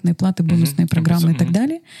заработные платы, бонусные программы и так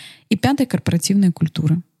далее. И пятое — корпоративная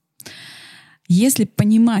культура. Если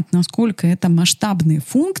понимать, насколько это масштабные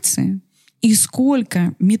функции и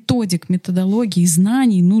сколько методик, методологий,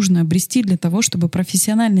 знаний нужно обрести для того, чтобы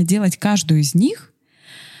профессионально делать каждую из них,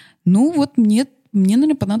 ну вот мне,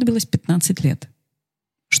 наверное, понадобилось 15 лет,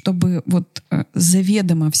 чтобы вот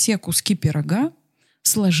заведомо все куски пирога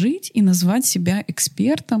сложить и назвать себя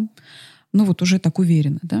экспертом, ну вот уже так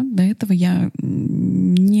уверенно, да. До этого я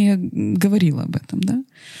не говорила об этом, да.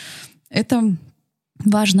 Это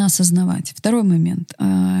важно осознавать. Второй момент.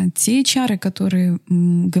 Те HR, которые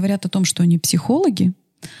говорят о том, что они психологи,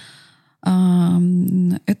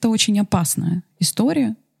 это очень опасная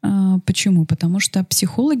история. Почему? Потому что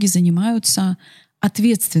психологи занимаются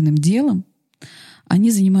ответственным делом, они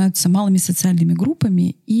занимаются малыми социальными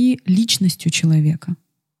группами и личностью человека.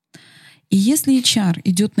 И если HR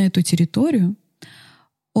идет на эту территорию,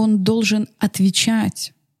 он должен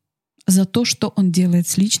отвечать за то, что он делает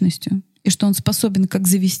с личностью, и что он способен как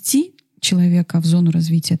завести человека в зону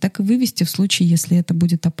развития, так и вывести в случае, если это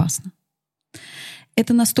будет опасно.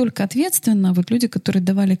 Это настолько ответственно. Вот люди, которые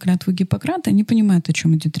давали клятву Гиппократа, они понимают, о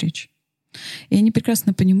чем идет речь. И они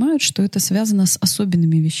прекрасно понимают, что это связано с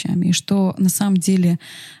особенными вещами. И что на самом деле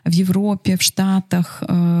в Европе, в Штатах,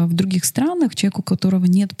 в других странах человеку, у которого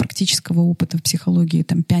нет практического опыта в психологии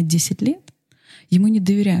там, 5-10 лет, ему не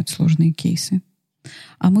доверяют сложные кейсы.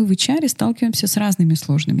 А мы в HR сталкиваемся с разными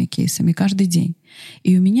сложными кейсами каждый день.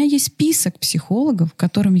 И у меня есть список психологов,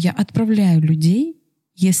 которым я отправляю людей,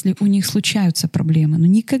 если у них случаются проблемы, но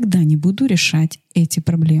никогда не буду решать эти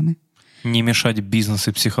проблемы. Не мешать бизнес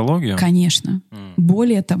и психологию? Конечно.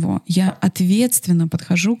 Более того, я ответственно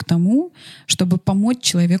подхожу к тому, чтобы помочь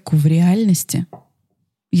человеку в реальности,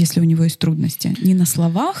 если у него есть трудности. Не на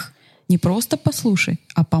словах, не просто послушать,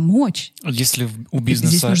 а помочь. Если у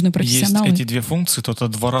бизнеса есть эти 2 функции, то это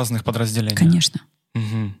 2 разных подразделения. Конечно.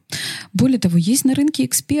 Угу. Более того, есть на рынке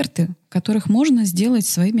эксперты, которых можно сделать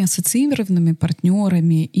своими ассоциированными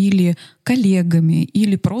партнерами или коллегами,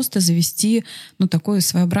 или просто завести такой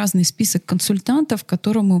своеобразный список консультантов, к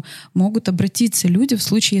которому могут обратиться люди в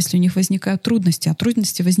случае, если у них возникают трудности. А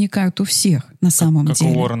трудности возникают у всех на самом деле.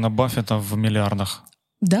 Как у Уоррена Баффета в «Миллиардах».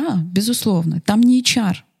 Да, безусловно. Там не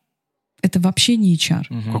HR. Это вообще не HR.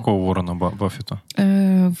 Угу. Какого Уоррена Баффета?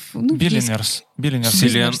 Биллионерс.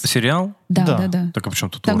 Сериал? Да. Так а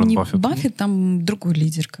почему тут там Уоррен не Баффет? Баффет, там другой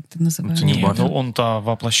лидер, как ты называешь. Это не Нет, Баффет. он-то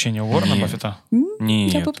воплощение Уоррена Баффета.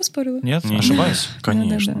 Нет. Я бы поспорила. Нет? Нет. Ошибаюсь?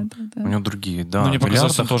 Конечно. Да. У него другие, да. Но мне в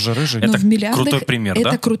показалось, он «Миллиардах» тоже рыжий. Это в «Миллиардах» крутой пример,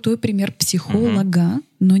 это да? крутой пример психолога,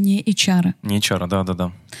 но не HR. Не HR,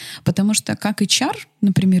 да. Потому что как HR,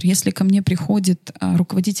 например, если ко мне приходит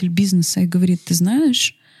руководитель бизнеса и говорит, ты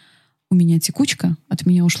знаешь, у меня текучка, от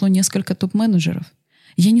меня ушло несколько топ-менеджеров.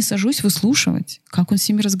 Я не сажусь выслушивать, как он с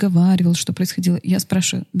ними разговаривал, что происходило. Я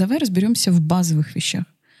спрашиваю, давай разберемся в базовых вещах.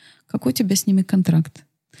 Какой у тебя с ними контракт?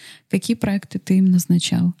 Какие проекты ты им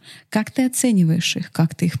назначал? Как ты оцениваешь их?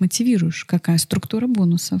 Как ты их мотивируешь? Какая структура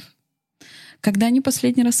бонусов? Когда они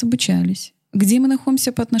последний раз обучались? Где мы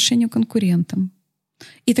находимся по отношению к конкурентам?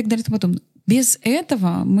 И так далее и тому подобное. Без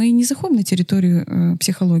этого мы не заходим на территорию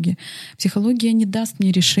психологии. Психология не даст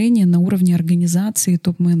мне решения на уровне организации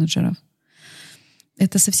топ-менеджеров.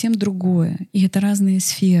 Это совсем другое. И это разные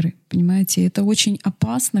сферы, понимаете? Это очень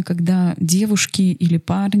опасно, когда девушки или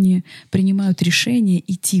парни принимают решение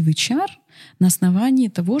идти в HR на основании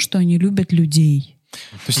того, что они любят людей.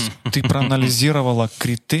 То есть ты проанализировала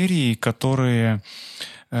критерии, которые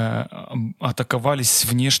атаковались с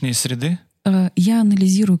внешней среды? Я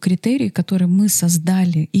анализирую критерии, которые мы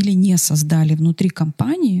создали или не создали внутри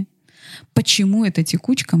компании Почему эта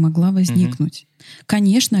текучка могла возникнуть?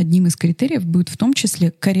 Конечно, одним из критериев будет в том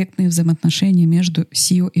числе корректные взаимоотношения между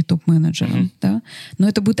CEO и топ-менеджером. Да? Но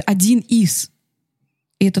это будет один из.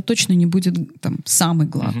 И это точно не будет там самый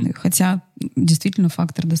главный. Хотя действительно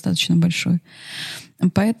фактор достаточно большой.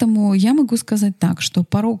 Поэтому я могу сказать так, что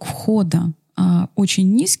порог входа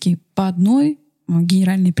очень низкий по одной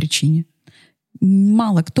генеральной причине.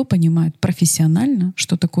 Мало кто понимает профессионально,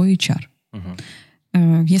 что такое HR.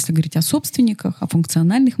 Если говорить о собственниках, о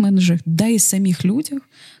функциональных менеджерах, да и самих людях,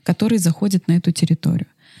 которые заходят на эту территорию.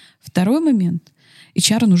 Второй момент.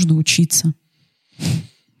 HR нужно учиться.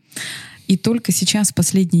 И только сейчас,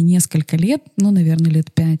 последние несколько лет, наверное,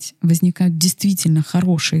 лет 5, возникают действительно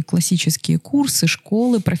хорошие классические курсы,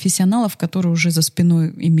 школы, профессионалов, которые уже за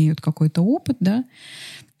спиной имеют какой-то опыт, да,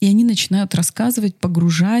 и они начинают рассказывать,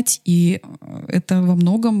 погружать, и это во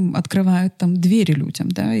многом открывает там двери людям,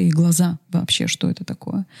 да, и глаза вообще, что это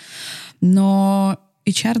такое. Но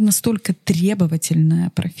HR настолько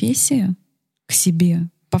требовательная профессия к себе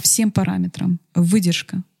по всем параметрам.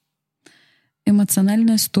 Выдержка,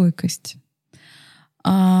 эмоциональная стойкость,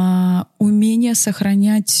 умение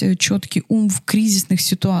сохранять четкий ум в кризисных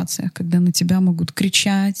ситуациях, когда на тебя могут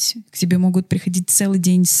кричать, к тебе могут приходить целый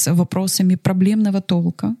день с вопросами проблемного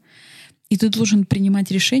толка, и ты должен принимать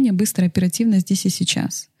решения быстро, оперативно здесь и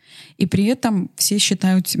сейчас. И при этом все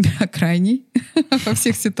считают тебя крайней во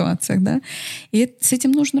всех ситуациях, да? И с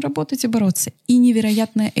этим нужно работать и бороться. И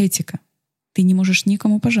невероятная этика. Ты не можешь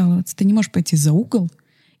никому пожаловаться, ты не можешь пойти за угол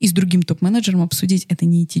и с другим топ-менеджером обсудить. Это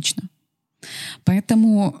неэтично.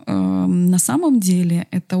 Поэтому на самом деле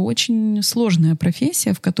это очень сложная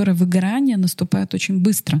профессия, в которой выгорание наступает очень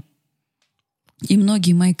быстро. И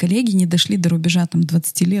многие мои коллеги не дошли до рубежа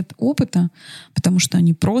 20 лет опыта, потому что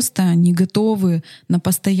они просто не готовы на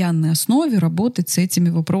постоянной основе работать с этими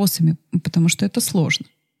вопросами, потому что это сложно.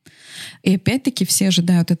 И опять-таки все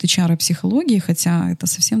ожидают от HR психологии, хотя это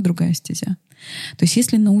совсем другая стезя. То есть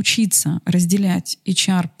если научиться разделять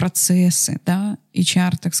HR-процессы, да,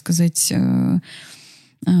 HR, так сказать,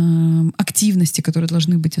 активности, которые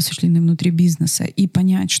должны быть осуществлены внутри бизнеса, и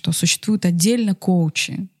понять, что существуют отдельно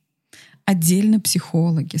коучи, отдельно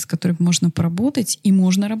психологи, с которыми можно поработать, и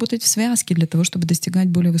можно работать в связке для того, чтобы достигать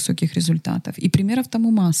более высоких результатов. И примеров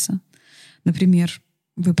тому масса. Например,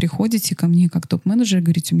 вы приходите ко мне как топ-менеджер и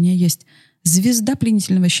говорите: у меня есть звезда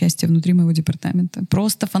пленительного счастья внутри моего департамента.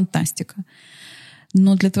 Просто фантастика.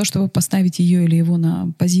 Но для того, чтобы поставить ее или его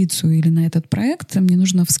на позицию или на этот проект, мне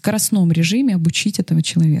нужно в скоростном режиме обучить этого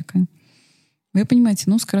человека. Вы понимаете,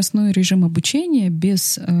 скоростной режим обучения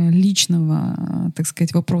без личного, так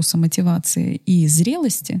сказать, вопроса мотивации и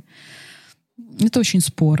зрелости — это очень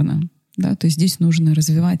спорно. Да? То есть здесь нужно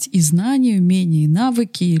развивать и знания, умения, и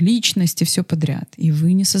навыки, и личность, и все подряд. И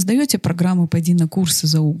вы не создаете программу «пойди на курсы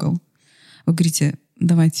за угол». Вы говорите: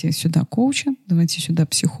 давайте сюда коуча, давайте сюда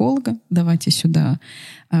психолога, давайте сюда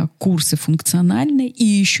курсы функциональные и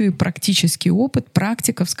еще и практический опыт,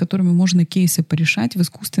 практиков, с которыми можно кейсы порешать в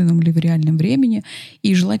искусственном или в реальном времени.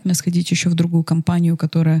 И желательно сходить еще в другую компанию,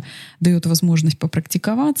 которая дает возможность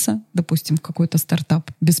попрактиковаться, допустим, в какой-то стартап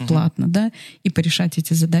бесплатно, да, и порешать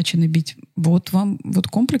эти задачи, набить. Вот вам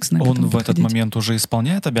комплексно. Он в этот момент уже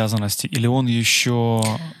исполняет обязанности или он еще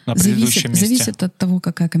на предыдущем месте? Зависит от того,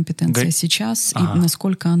 какая компетенция сейчас и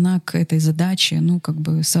насколько она к этой задаче,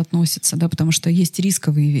 соотносится, да, потому что есть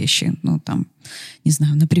рисковые вещи. Не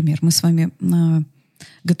знаю, например, мы с вами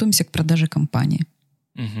готовимся к продаже компании.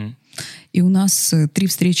 И у нас 3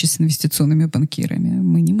 встречи с инвестиционными банкирами.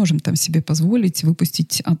 Мы не можем там себе позволить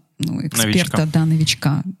выпустить эксперта,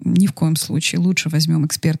 новичка. Ни в коем случае. Лучше возьмем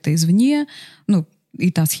эксперта извне,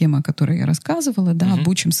 и та схема, о которой я рассказывала, да,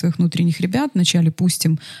 обучим своих внутренних ребят, вначале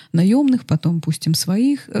пустим наемных, потом пустим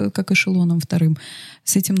своих, как эшелоном вторым.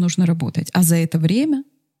 С этим нужно работать. А за это время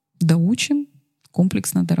доучим,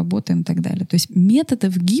 комплексно доработаем и так далее. То есть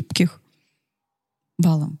методов гибких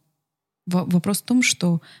валом. Вопрос в том,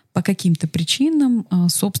 что по каким-то причинам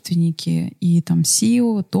собственники и там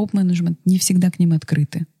CEO, топ-менеджмент не всегда к ним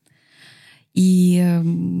открыты. И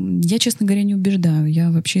я, честно говоря, не убеждаю.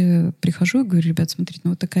 Я вообще прихожу и говорю: ребят, смотрите,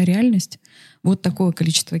 вот такая реальность, вот такое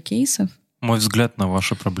количество кейсов. Мой взгляд на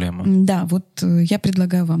ваши проблемы. Да, вот я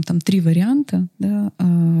предлагаю вам там 3 варианта. Да,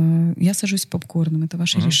 я сажусь с попкорном, это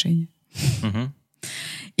ваше решение.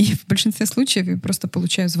 И в большинстве случаев я просто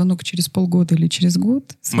получаю звонок через полгода или через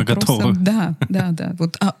год. Мы готовы. Да.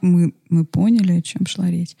 Вот, мы поняли, о чем шла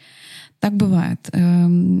речь. Так бывает.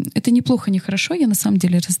 Это неплохо, не хорошо. Я на самом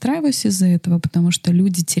деле расстраиваюсь из-за этого, потому что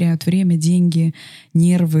люди теряют время, деньги,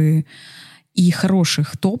 нервы и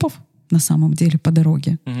хороших топов, на самом деле по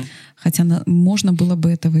дороге. Хотя можно было бы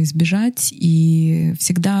этого избежать, и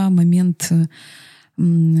всегда момент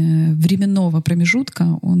временного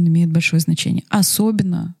промежутка, он имеет большое значение.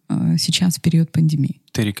 Особенно сейчас, в период пандемии.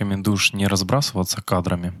 Ты рекомендуешь не разбрасываться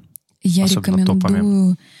кадрами? Я особенно топами?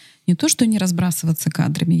 рекомендую не то, что не разбрасываться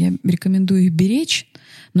кадрами, я рекомендую их беречь,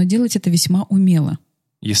 но делать это весьма умело.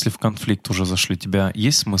 Если в конфликт уже зашли, тебя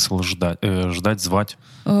есть смысл ждать, звать?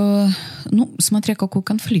 Смотря какой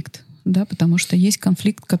конфликт, да, потому что есть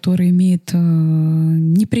конфликт, который имеет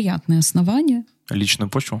неприятные основания. Личную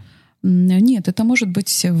почву? Нет, это может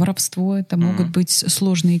быть воровство, это могут быть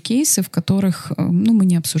сложные кейсы, в которых мы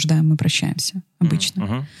не обсуждаем, мы прощаемся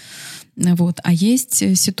обычно. Вот. А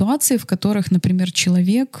есть ситуации, в которых, например,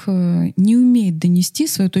 человек не умеет донести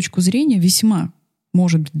свою точку зрения весьма,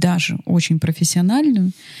 может быть, даже очень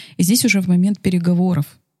профессиональную. И здесь уже в момент переговоров,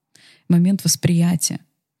 момент восприятия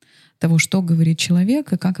того, что говорит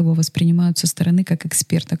человек и как его воспринимают со стороны как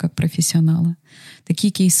эксперта, как профессионала.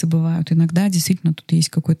 Такие кейсы бывают. Иногда действительно тут есть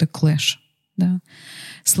какой-то клэш. Да.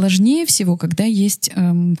 Сложнее всего, когда есть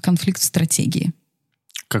конфликт в стратегии.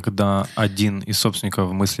 Когда один из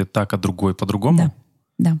собственников мыслит так, а другой по-другому?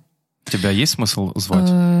 Да. Тебя есть смысл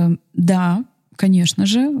звать? Да, конечно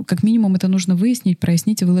же. Как минимум это нужно выяснить,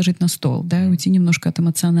 прояснить и выложить на стол. Да, уйти немножко от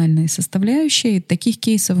эмоциональной составляющей. Таких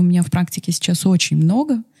кейсов у меня в практике сейчас очень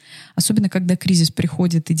много. Особенно, когда кризис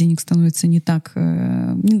приходит и денег становится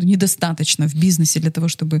недостаточно в бизнесе для того,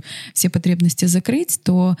 чтобы все потребности закрыть,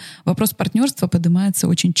 то вопрос партнерства поднимается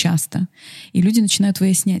очень часто. И люди начинают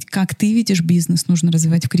выяснять, как ты видишь бизнес нужно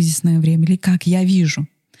развивать в кризисное время, или как я вижу.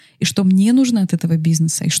 И что мне нужно от этого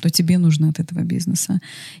бизнеса, и что тебе нужно от этого бизнеса.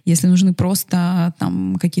 Если нужны просто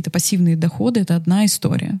какие-то пассивные доходы, это одна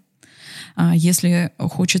история. А если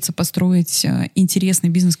хочется построить интересный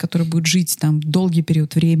бизнес, который будет жить долгий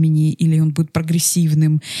период времени, или он будет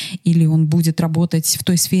прогрессивным, или он будет работать в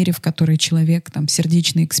той сфере, в которой человек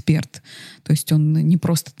сердечный эксперт, то есть он не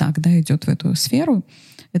просто так идет в эту сферу,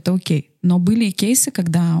 это окей. Но были и кейсы,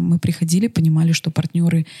 когда мы приходили, понимали, что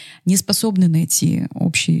партнеры не способны найти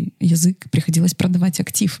общий язык, приходилось продавать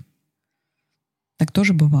актив. Так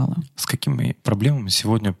тоже бывало. С какими проблемами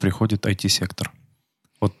сегодня приходит IT-сектор?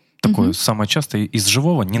 Такое самое частое из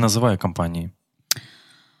живого, не называя компании.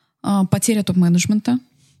 Потеря топ-менеджмента.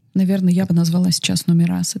 Наверное, я бы назвала сейчас номер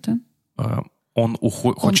раз это. Он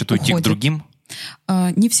хочет уйти к другим?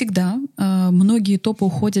 Не всегда. Многие топы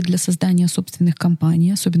уходят для создания собственных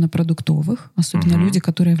компаний, особенно продуктовых, особенно люди,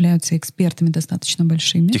 которые являются экспертами достаточно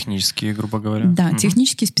большими. Технические, грубо говоря. Да,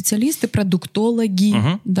 технические специалисты, продуктологи,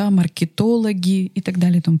 маркетологи и так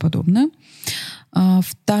далее и тому подобное.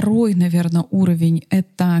 Второй, наверное, уровень —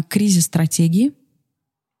 это кризис стратегии.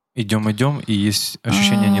 Идем, и есть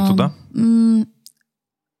ощущение не туда?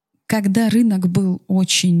 Когда рынок был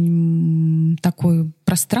очень такой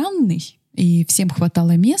пространный, и всем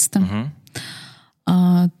хватало места,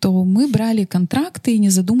 то мы брали контракты и не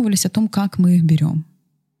задумывались о том, как мы их берем.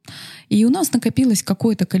 И у нас накопилось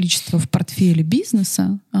какое-то количество в портфеле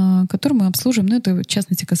бизнеса, который мы обслуживаем. Но это, в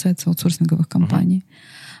частности, касается аутсорсинговых компаний.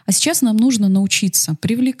 А сейчас нам нужно научиться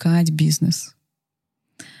привлекать бизнес.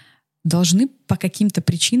 Должны по каким-то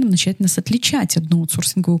причинам начать нас отличать одну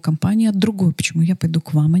аутсорсинговую компанию от другой. Почему я пойду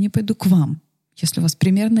к вам, а не пойду к вам? Если у вас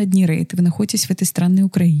примерно одни рейты, вы находитесь в этой странной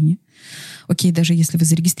Украине. Окей, даже если вы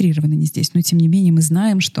зарегистрированы не здесь, но тем не менее мы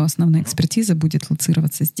знаем, что основная экспертиза будет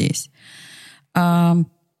лоцироваться здесь.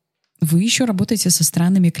 Вы еще работаете со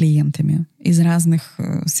странными клиентами из разных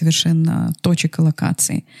совершенно точек и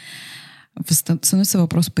локаций. Становится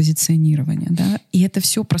вопрос позиционирования. Да? И это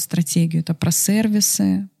все про стратегию. Это про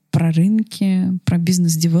сервисы, про рынки, про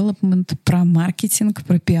бизнес-девелопмент, про маркетинг,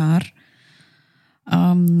 про пиар.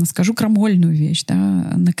 Скажу крамольную вещь.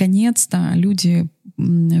 Да? Наконец-то люди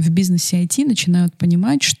в бизнесе IT начинают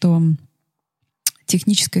понимать, что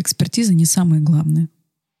техническая экспертиза не самое главное.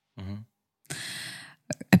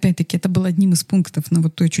 Опять-таки, это был одним из пунктов на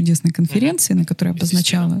той чудесной конференции, на которой я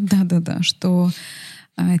обозначала, что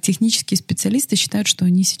технические специалисты считают, что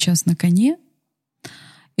они сейчас на коне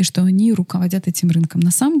и что они руководят этим рынком.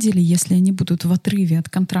 На самом деле, если они будут в отрыве от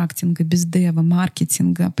контрактинга, бездева,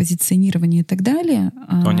 маркетинга, позиционирования и так далее,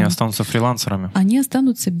 то они останутся фрилансерами. Они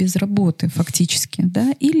останутся без работы фактически,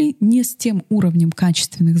 да, или не с тем уровнем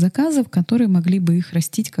качественных заказов, которые могли бы их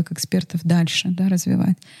растить как экспертов дальше, да,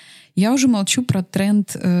 развивать. Я уже молчу про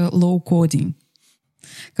тренд low-coding,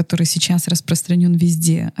 который сейчас распространен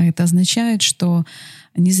везде. А это означает, что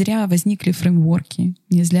не зря возникли фреймворки,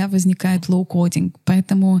 не зря возникает low-coding.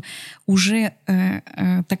 Поэтому уже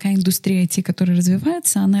такая индустрия IT, которая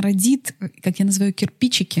развивается, она родит, как я называю,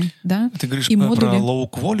 кирпичики, да, Ты говоришь и про модули.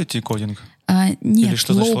 low-quality кодинг? Нет, Или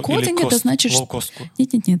что значит лоу-кодинг это значит... Low-cost.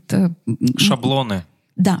 Нет. Шаблоны.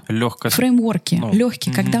 Да, Легкость. фреймворки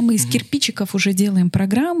легкие, когда мы из кирпичиков уже делаем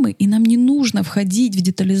программы, и нам не нужно входить в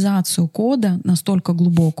детализацию кода настолько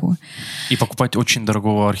глубокую. И покупать очень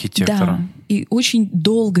дорогого архитектора. Да, и очень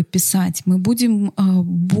долго писать. Мы будем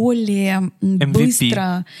более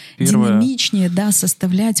быстро, динамичнее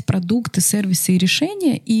составлять продукты, сервисы и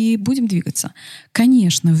решения, и будем двигаться.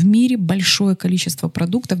 Конечно, в мире большое количество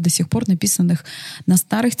продуктов, до сих пор написанных на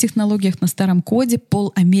старых технологиях, на старом коде.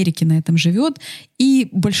 Пол Америки на этом живет, и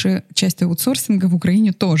большая часть аутсорсинга в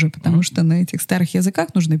Украине тоже, потому что на этих старых языках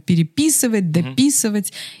нужно переписывать,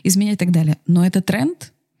 дописывать, изменять и так далее. Но это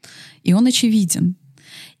тренд, и он очевиден.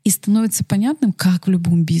 И становится понятным, как в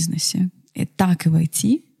любом бизнесе, и так и в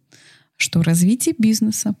IT, что развитие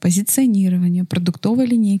бизнеса, позиционирование, продуктовая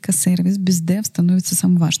линейка, сервис, бездев становится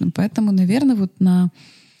самым важным. Поэтому, наверное, вот на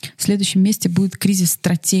следующем месте будет кризис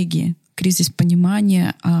стратегии, кризис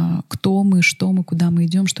понимания, кто мы, что мы, куда мы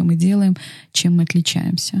идем, что мы делаем, чем мы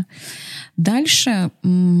отличаемся. Дальше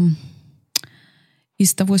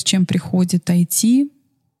из того, с чем приходит IT,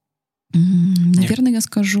 наверное, я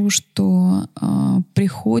скажу, что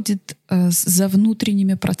приходит за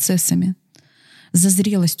внутренними процессами, за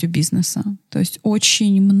зрелостью бизнеса. То есть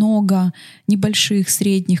очень много небольших,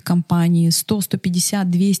 средних компаний, 100,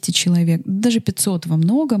 150, 200 человек, даже 500 во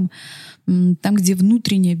многом, там, где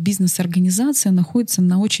внутренняя бизнес-организация находится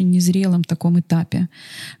на очень незрелом таком этапе,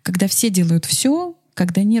 когда все делают все,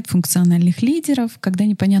 когда нет функциональных лидеров, когда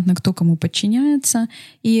непонятно, кто кому подчиняется,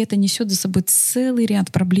 и это несет за собой целый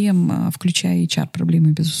ряд проблем, включая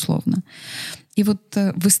HR-проблемы, безусловно. И вот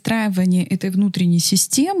выстраивание этой внутренней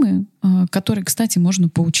системы, которой, кстати, можно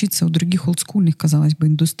поучиться у других олдскульных, казалось бы,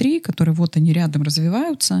 индустрий, которые вот они рядом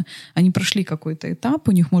развиваются, они прошли какой-то этап,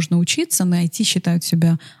 у них можно учиться, на IT считают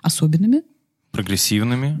себя особенными.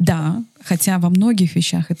 Прогрессивными. Да, хотя во многих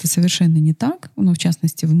вещах это совершенно не так, но в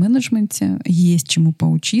частности в менеджменте есть чему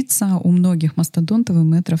поучиться у многих мастодонтов и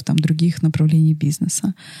метров там других направлений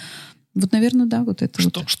бизнеса. Вот, наверное, да, вот это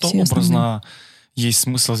что, вот. Что образно есть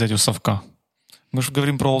смысл взять у совка? Мы же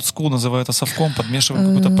говорим про олдскул, называя это совком, подмешиваем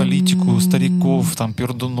какую-то политику стариков, там,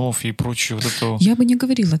 пердунов и прочую вот эту... Я бы не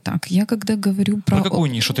говорила так. Я когда говорю про... Про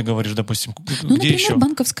какую нишу ты говоришь, допустим? Где например, еще?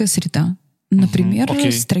 Банковская среда. Например,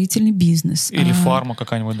 строительный бизнес. Или фарма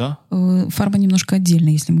какая-нибудь, да? Фарма немножко отдельно,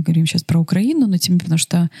 если мы говорим сейчас про Украину, но тем, потому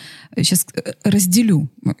что сейчас разделю.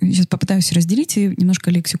 Сейчас попытаюсь разделить и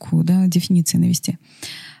немножко лексику, дефиниции навести.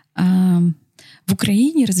 В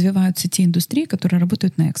Украине развиваются те индустрии, которые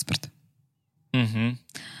работают на экспорт. Угу.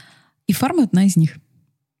 И фарма одна из них.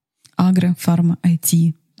 Агро, фарма,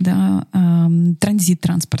 IT, транзит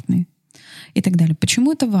транспортный и так далее.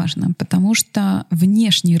 Почему это важно? Потому что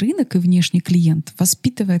внешний рынок и внешний клиент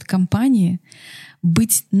воспитывает компании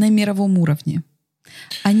быть на мировом уровне.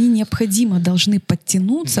 Они необходимо должны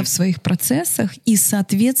подтянуться в своих процессах и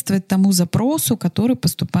соответствовать тому запросу, который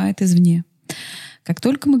поступает извне. Как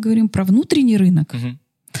только мы говорим про внутренний рынок,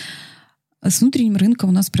 с внутренним рынком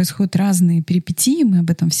у нас происходят разные перипетии, мы об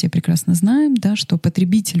этом все прекрасно знаем, что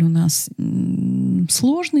потребитель у нас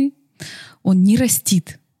сложный, он не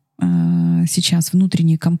растит сейчас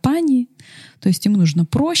внутренние компании, то есть ему нужно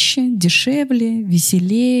проще, дешевле,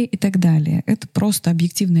 веселее и так далее. Это просто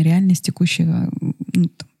объективная реальность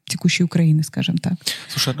текущей Украины, скажем так.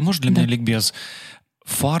 Слушай, а может для меня ликбез?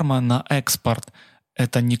 Фарма на экспорт —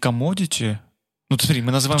 это не commodity? Ну, смотри,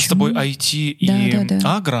 мы называем с тобой IT и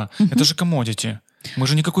агро. Это же commodity. Мы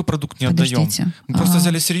же никакой продукт не отдаем. Мы просто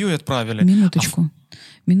взяли сырье и отправили.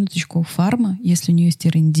 Минуточку. Фарма, если у нее есть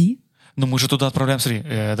R&D. Но мы же туда отправляем, смотри,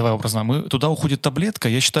 давай образно. Туда уходит таблетка,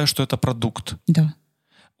 я считаю, что это продукт. Да.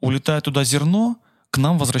 Улетает туда зерно, к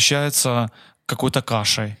нам возвращается какой-то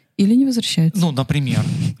кашей. Или не возвращается. Ну, например.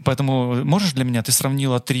 Поэтому можешь для меня, ты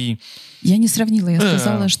сравнила 3... Я не сравнила, я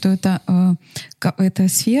сказала, что это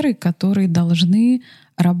сферы, которые должны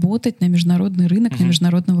работать на международный рынок, на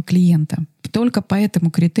международного клиента. Только по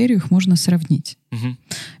этому критерию их можно сравнить.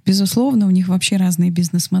 Безусловно, у них вообще разные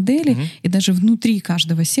бизнес-модели, и даже внутри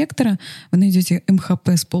каждого сектора вы найдете МХП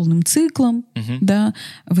с полным циклом,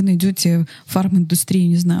 вы найдете фарм-индустрию,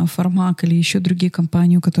 не знаю, фармак или еще другие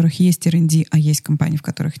компании, у которых есть R&D, а есть компании, в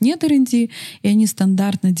которых нет R&D, и они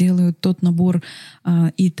стандартно делают тот набор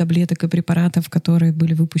и таблеток, и препаратов, которые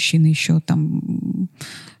были выпущены еще там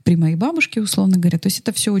при моей бабушке, условно говоря. То есть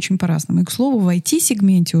это все очень по-разному. И, к слову, в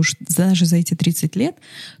IT-сегменте уж даже за эти 30 лет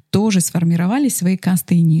тоже сформировались свои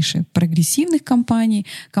касты и ниши. Прогрессивных компаний,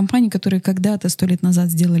 которые когда-то 100 лет назад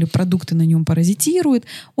сделали продукты, на нем паразитируют.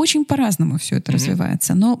 Очень по-разному все это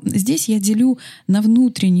развивается. Но здесь я делю на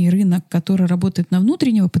внутренний рынок, который работает на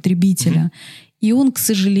внутреннего потребителя, И он, к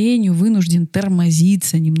сожалению, вынужден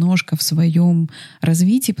тормозиться немножко в своем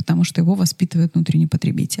развитии, потому что его воспитывает внутренний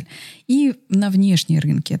потребитель. И на внешние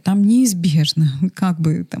рынки там неизбежно, как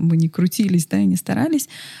бы там мы ни крутились, да, и не старались,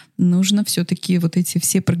 нужно все-таки вот эти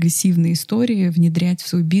все прогрессивные истории внедрять в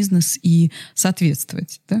свой бизнес и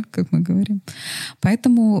соответствовать, да, как мы говорим.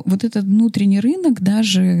 Поэтому вот этот внутренний рынок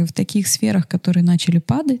даже в таких сферах, которые начали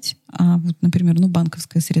падать, вот, например,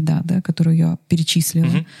 банковская среда, да, которую я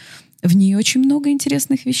перечислила, в ней очень много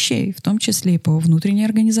интересных вещей, в том числе и по внутренней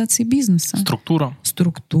организации бизнеса.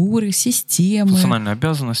 Структуры, системы. Функциональные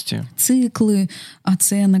обязанности. Циклы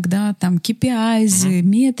оценок, да, там KPIs,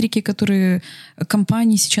 метрики, которые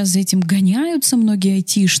компании сейчас за этим гоняются, многие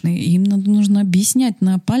айтишные. Им нужно объяснять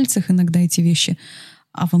на пальцах иногда эти вещи.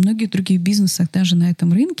 А во многих других бизнесах, даже на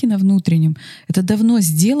этом рынке, на внутреннем, это давно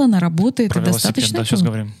сделано, работает и достаточно. Да, сейчас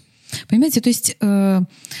говорим. Понимаете, то есть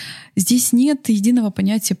здесь нет единого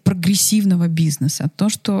понятия прогрессивного бизнеса. То,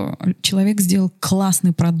 что человек сделал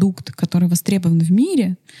классный продукт, который востребован в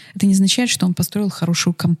мире, это не означает, что он построил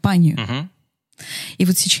хорошую компанию. И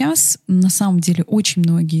вот сейчас, на самом деле, очень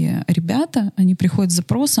многие ребята, они приходят с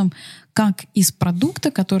запросом, как из продукта,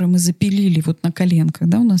 который мы запилили вот на коленках,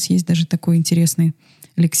 да, у нас есть даже такой интересный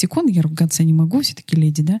лексикон, я ругаться не могу, все-таки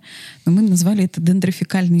леди, да, но мы назвали это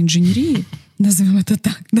дендрофикальной инженерией, назовем это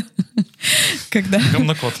так, да. Когда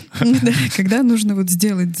нужно вот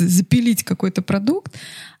сделать, запилить какой-то продукт,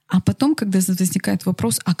 а потом, когда возникает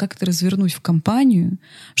вопрос, а как это развернуть в компанию,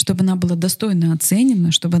 чтобы она была достойно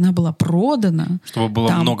оценена, чтобы она была продана. Чтобы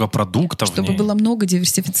было много продуктов. Чтобы было много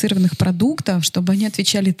диверсифицированных продуктов, чтобы они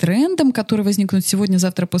отвечали трендам, которые возникнут сегодня,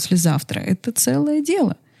 завтра, послезавтра. Это целое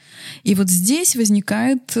дело. И вот здесь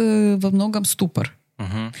возникает во многом ступор.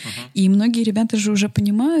 И многие ребята же уже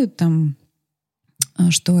понимают,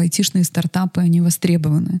 что айтишные стартапы, они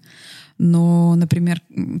востребованы. Но, например,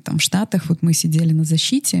 в Штатах, вот мы сидели на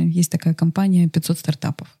защите, есть такая компания 500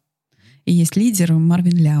 стартапов. И есть лидер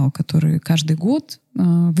Марвин Ляо, который каждый год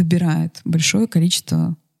выбирает большое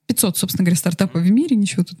количество, 500, собственно говоря, стартапов в мире,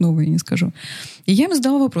 ничего тут нового я не скажу. И я ему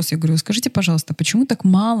задала вопрос, я говорю, скажите, пожалуйста, почему так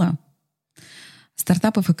мало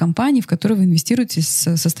стартапов и компаний, в которые вы инвестируете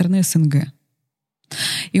со стороны СНГ?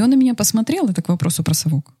 И он на меня посмотрел, это к вопросу про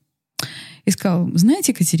совок, и сказал,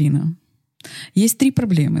 знаете, Катерина, есть 3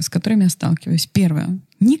 проблемы, с которыми я сталкиваюсь. Первое.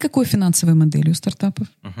 Никакой финансовой модели у стартапов.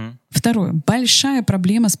 Второе. Большая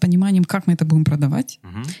проблема с пониманием, как мы это будем продавать.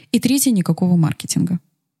 И третье. Никакого маркетинга.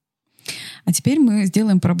 А теперь мы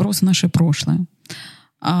сделаем проброс в наше прошлое.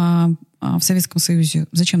 А в Советском Союзе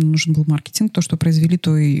зачем нам нужен был маркетинг? То, что произвели,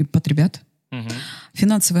 то и потребят.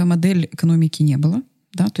 Финансовая модель экономики не было.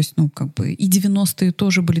 Да, то есть, и 90-е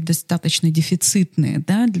тоже были достаточно дефицитные,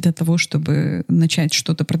 да, для того, чтобы начать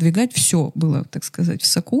что-то продвигать. Все было, так сказать, в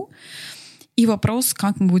соку. И вопрос,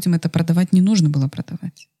 как мы будем это продавать, не нужно было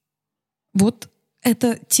продавать. Вот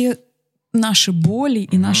это те наши боли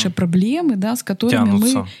и наши проблемы, да, с которыми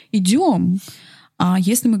мы идем. А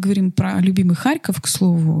если мы говорим про любимый Харьков, к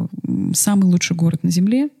слову, самый лучший город на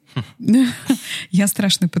земле, я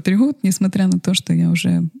страшный патриот, несмотря на то, что я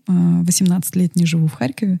уже 18 лет не живу в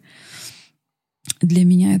Харькове. Для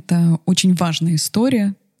меня это очень важная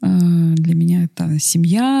история. Для меня это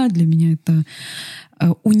семья, для меня это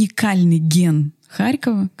уникальный ген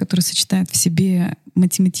Харькова, который сочетает в себе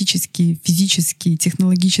математический, физический,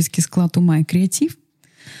 технологический склад ума и креатив.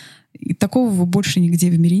 И такого больше нигде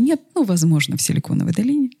в мире нет. Возможно, в Силиконовой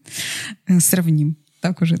долине. Сравним.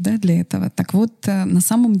 Так уже, да, для этого. Так вот, на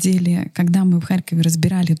самом деле, когда мы в Харькове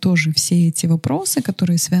разбирали тоже все эти вопросы,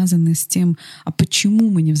 которые связаны с тем, а почему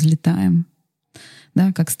мы не взлетаем,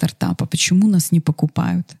 да, как стартап, а почему нас не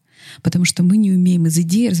покупают? Потому что мы не умеем из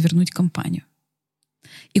идеи развернуть компанию.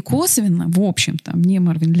 И косвенно, в общем-то, мне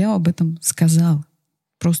Марвин Ляо об этом сказал.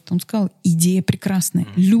 Просто он сказал, идея прекрасная,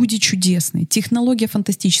 люди чудесные, технология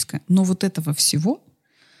фантастическая, но вот этого всего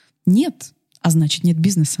нет, а значит нет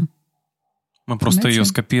бизнеса. Мы просто ее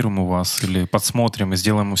скопируем у вас или подсмотрим и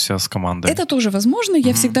сделаем у себя с командой. Это тоже возможно.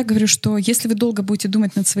 Я всегда говорю, что если вы долго будете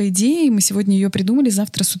думать над своей идеей, мы сегодня ее придумали,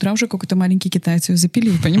 завтра с утра уже какой-то маленький китаец ее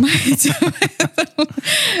запилил, понимаете?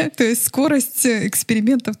 То есть скорость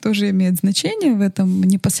экспериментов тоже имеет значение, в этом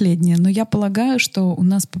не последнее. Но я полагаю, что у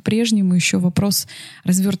нас по-прежнему еще вопрос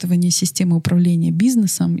развертывания системы управления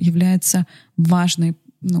бизнесом является важной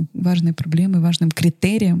проблемой, важным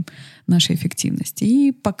критерием нашей эффективности.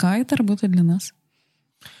 И пока это работает для нас.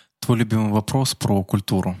 Твой любимый вопрос про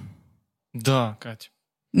культуру. Да, Кать.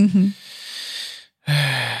 Угу.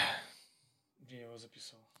 Я его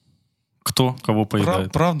записывал. Кто кого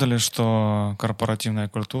поедает? Правда ли, что корпоративная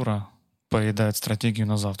культура поедает стратегию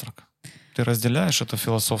на завтрак? Ты разделяешь эту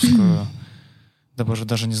философскую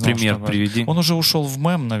даже не знал, Пример что... приведи. Он уже ушел в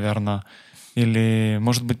мем, наверное. Или,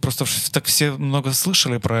 может быть, просто так все много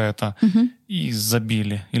слышали про это и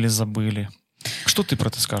забили или забыли. Что ты про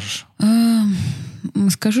это скажешь?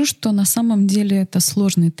 Скажу, что на самом деле это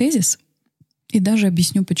сложный тезис, и даже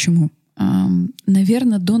объясню почему.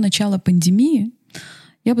 Наверное, до начала пандемии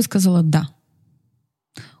я бы сказала «да».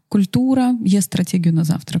 Культура ест стратегию на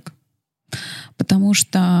завтрак. Потому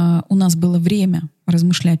что у нас было время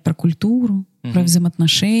размышлять про культуру, про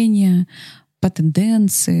взаимоотношения, по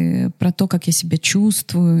тенденции, про то, как я себя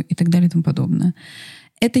чувствую и так далее и тому подобное.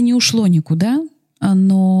 Это не ушло никуда,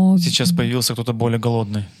 но... Сейчас появился кто-то более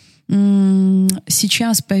голодный.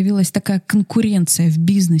 Сейчас появилась такая конкуренция в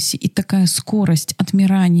бизнесе и такая скорость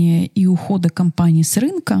отмирания и ухода компаний с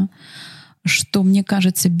рынка, что, мне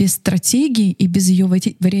кажется, без стратегии и без ее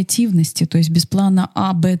вариативности, то есть без плана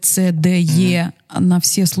А, Б, С, Д, Е на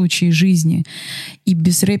все случаи жизни и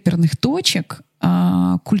без реперных точек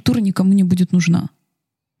культура никому не будет нужна.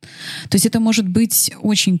 То есть это может быть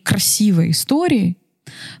очень красивой историей,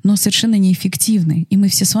 но совершенно неэффективной. И мы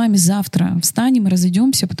все с вами завтра встанем и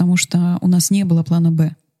разойдемся, потому что у нас не было плана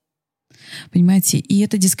 «Б». Понимаете? И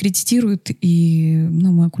это дискредитирует, и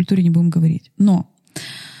мы о культуре не будем говорить. Но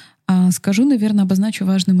скажу, наверное, обозначу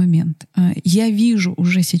важный момент. Я вижу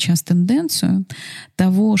уже сейчас тенденцию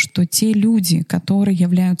того, что те люди, которые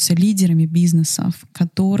являются лидерами бизнесов,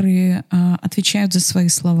 которые отвечают за свои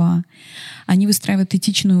слова, они выстраивают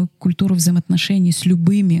этичную культуру взаимоотношений с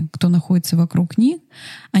любыми, кто находится вокруг них,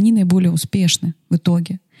 они наиболее успешны в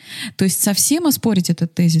итоге. То есть совсем оспорить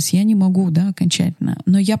этот тезис я не могу, окончательно.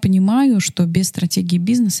 Но я понимаю, что без стратегии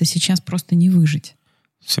бизнеса сейчас просто не выжить.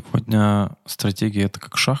 Сегодня стратегия — это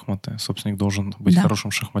как шахматы. Собственник должен быть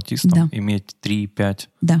хорошим шахматистом, иметь 3-5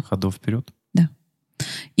 ходов вперед. Да.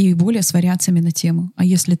 И более с вариациями на тему. А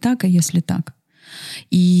если так, а если так?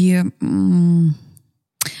 И,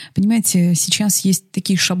 понимаете, сейчас есть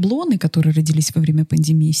такие шаблоны, которые родились во время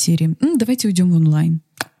пандемии, серии «давайте уйдем в онлайн»,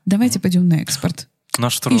 «давайте пойдем на экспорт».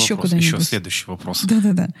 Наш второй вопрос, еще следующий вопрос.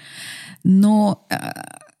 Да. Но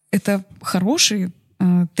это хороший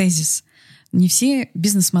тезис. Не все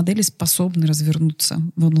бизнес-модели способны развернуться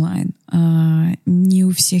в онлайн. Не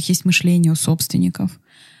у всех есть мышление у собственников.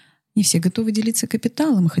 Не все готовы делиться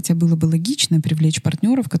капиталом, хотя было бы логично привлечь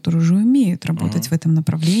партнеров, которые уже умеют работать в этом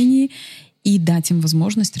направлении, и дать им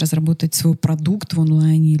возможность разработать свой продукт в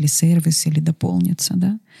онлайне или сервис, или дополниться.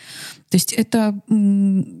 Да? То есть это,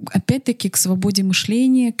 опять-таки, к свободе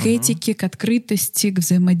мышления, к этике, к открытости, к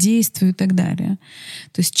взаимодействию и так далее.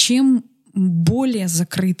 То есть чем более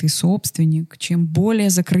закрытый собственник, чем более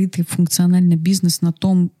закрытый функционально бизнес на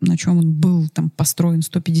том, на чем он был построен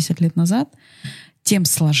 150 лет назад, тем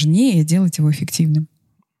сложнее делать его эффективным.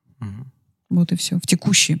 Вот и все. В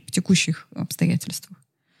текущих обстоятельствах.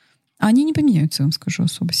 А они не поменяются, я вам скажу,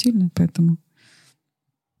 особо сильно, поэтому...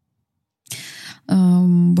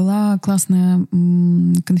 Была классная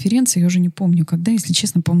конференция, я уже не помню, когда, если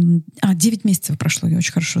честно, помню... 9 месяцев прошло, я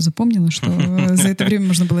очень хорошо запомнила, что за это время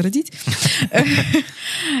можно было родить.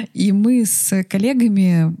 И мы с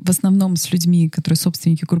коллегами, в основном с людьми, которые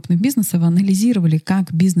собственники крупных бизнесов, анализировали,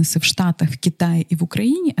 как бизнесы в Штатах, в Китае и в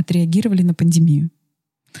Украине отреагировали на пандемию.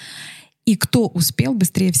 И кто успел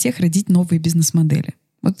быстрее всех родить новые бизнес-модели.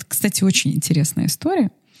 Вот, кстати, очень интересная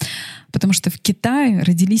история. Потому что в Китае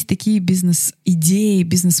родились такие бизнес-идеи,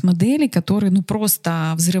 бизнес-модели, которые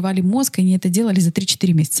просто взрывали мозг, и они это делали за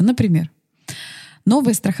 3-4 месяца. Например,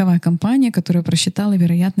 новая страховая компания, которая просчитала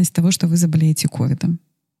вероятность того, что вы заболеете ковидом,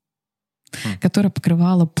 которая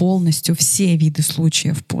покрывала полностью все виды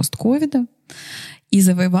случаев пост-ковида и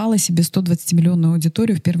завоевала себе 120-миллионную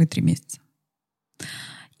аудиторию в первые 3 месяца.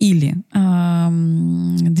 Или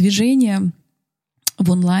движение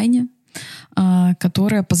в онлайне,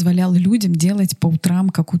 которая позволяла людям делать по утрам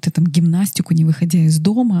какую-то гимнастику, не выходя из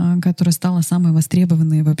дома, которая стала самой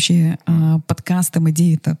востребованной вообще подкастом.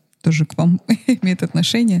 Идея это тоже к вам имеет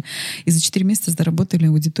отношение. И за 4 месяца заработали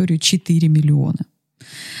аудиторию 4 миллиона.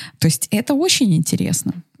 То есть это очень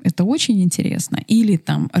интересно. Это очень интересно. Или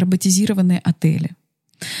роботизированные отели.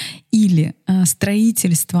 Или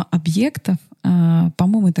строительство объектов,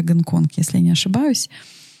 по-моему, это Гонконг, если я не ошибаюсь,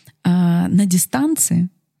 на дистанции.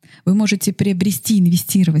 Вы можете приобрести,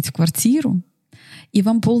 инвестировать в квартиру, и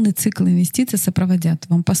вам полный цикл инвестиций сопроводят.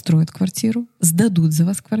 Вам построят квартиру, сдадут за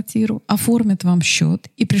вас квартиру, оформят вам счет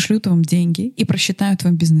и пришлют вам деньги, и просчитают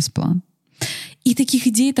вам бизнес-план. И таких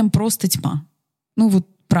идей просто тьма.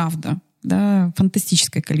 Правда,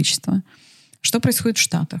 фантастическое количество. Что происходит в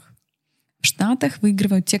Штатах? В Штатах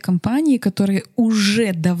выигрывают те компании, которые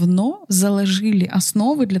уже давно заложили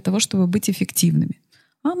основы для того, чтобы быть эффективными.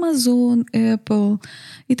 Amazon, Apple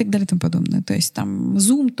и так далее и тому подобное. То есть там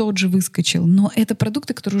Zoom тот же выскочил. Но это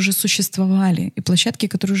продукты, которые уже существовали, и площадки,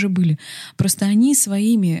 которые уже были. Просто они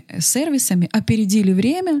своими сервисами опередили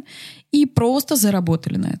время и просто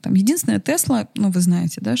заработали на этом. Единственное, Tesla, вы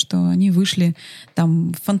знаете, да, что они вышли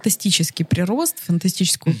там в фантастический прирост,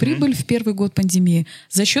 фантастическую прибыль в первый год пандемии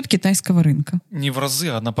за счет китайского рынка. Не в разы,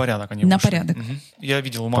 а на порядок они на вышли. порядок. Я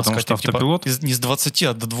видел у Маска, Потому что автопилот? не с 20,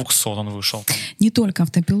 а до 200 он вышел. Не только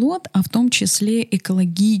автопилот, а в том числе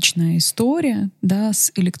экологичная история, да,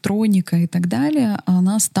 с электроникой и так далее,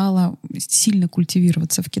 она стала сильно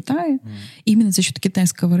культивироваться в Китае. Именно за счет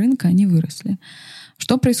китайского рынка они выросли.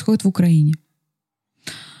 Что происходит в Украине?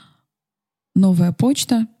 Новая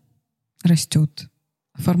почта растет,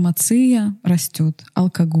 фармация растет,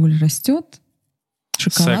 алкоголь растет,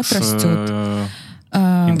 шоколад Секс, растет,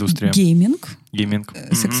 индустрия. гейминг, Гейминг.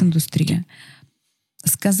 секс-индустрия.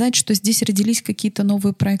 Сказать, что здесь родились какие-то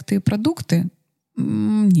новые проекты и продукты,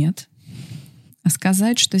 нет. А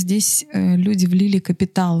сказать, что здесь люди влили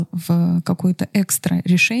капитал в какое-то экстра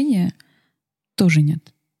решение, тоже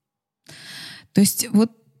нет. То есть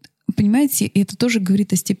вот, понимаете, это тоже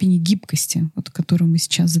говорит о степени гибкости, вот, которую мы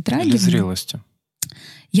сейчас затрагиваем. Или зрелости.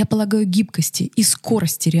 Я полагаю, гибкости и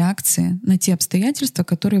скорости реакции на те обстоятельства,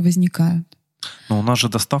 которые возникают. Но у нас же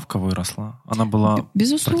доставка выросла. Она была...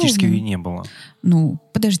 Безусловно. Практически ее не было.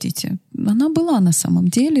 Подождите. Она была на самом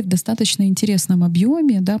деле в достаточно интересном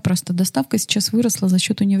объеме. Да? Просто доставка сейчас выросла за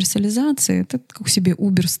счет универсализации. Это как себе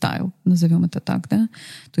Uber-стайл, назовем это так. Да?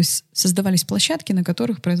 То есть создавались площадки, на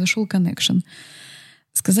которых произошел коннекшн.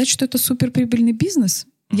 Сказать, что это суперприбыльный бизнес,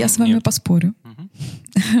 я с вами поспорю.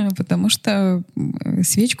 Потому что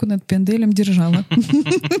свечку над пенделем держала.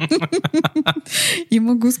 И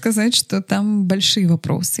могу сказать, что там большие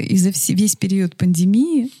вопросы. И за весь период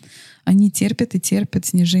пандемии они терпят и терпят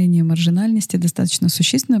снижение маржинальности достаточно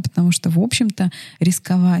существенно, потому что, в общем-то,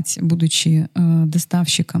 рисковать, будучи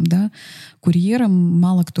доставщиком, да, курьером,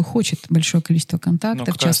 мало кто хочет. Большое количество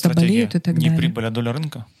контактов, часто болеют и так далее. Не прибыль, а доля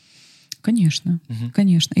рынка? Конечно,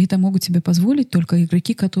 конечно. И это могут себе позволить только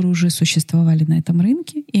игроки, которые уже существовали на этом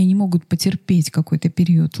рынке, и они могут потерпеть какой-то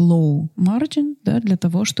период low margin, да, для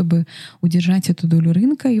того, чтобы удержать эту долю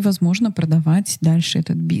рынка и, возможно, продавать дальше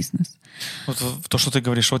этот бизнес. Вот то, что ты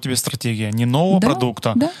говоришь, вот тебе стратегия не нового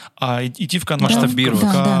продукта, а идти в масштабировать,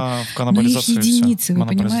 в каннибализацию. Но их единицы, вы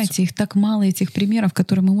понимаете, их так мало, этих примеров,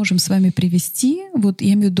 которые мы можем с вами привести. Вот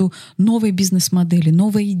я имею в виду новые бизнес-модели,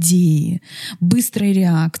 новые идеи, быстрой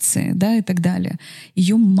реакции, да, и так далее.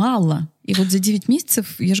 Ее мало. И вот за 9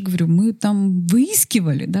 месяцев, я же говорю, мы там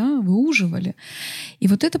выискивали, да, выуживали. И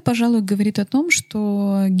вот это, пожалуй, говорит о том,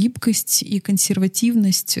 что гибкость и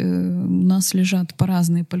консервативность у нас лежат по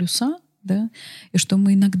разные полюса, да, и что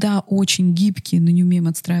мы иногда очень гибкие, но не умеем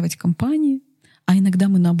отстраивать компании, а иногда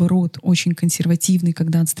мы, наоборот, очень консервативны,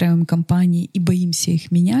 когда отстраиваем компании и боимся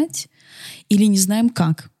их менять, или не знаем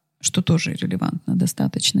как, что тоже релевантно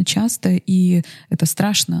достаточно часто, и это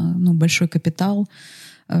страшно, большой капитал,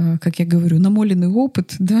 как я говорю, намоленный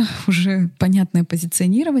опыт, да, уже понятное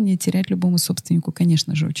позиционирование терять любому собственнику,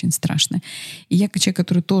 конечно же, очень страшно. И я, как человек,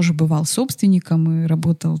 который тоже бывал собственником и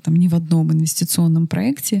работал там не в одном инвестиционном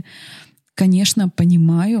проекте, конечно,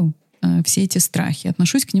 понимаю все эти страхи,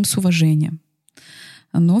 отношусь к ним с уважением.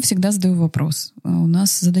 Но всегда задаю вопрос. У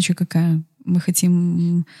нас задача какая? Мы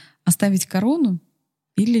хотим оставить корону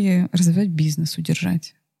или развивать бизнес,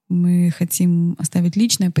 удержать? Мы хотим оставить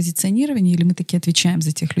личное позиционирование или мы таки отвечаем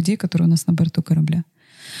за тех людей, которые у нас на борту корабля?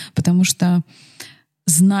 Потому что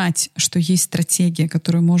знать, что есть стратегия,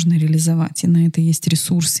 которую можно реализовать, и на это есть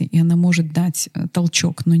ресурсы, и она может дать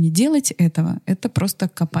толчок, но не делать этого, это просто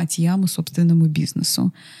копать яму собственному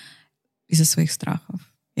бизнесу из-за своих страхов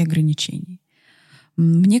и ограничений.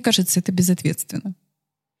 Мне кажется, это безответственно,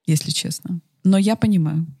 если честно. Но я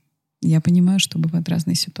понимаю, что бывают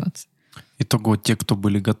разные ситуации. Итого, те, кто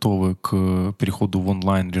были готовы к переходу в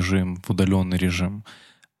онлайн-режим, в удаленный режим,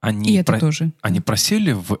 они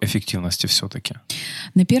просели в эффективности все-таки?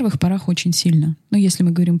 На первых порах очень сильно. Если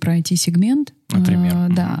мы говорим про IT-сегмент,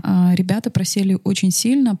 например, да, ребята просели очень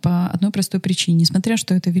сильно по одной простой причине. Несмотря,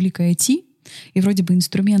 что это великое IT, и вроде бы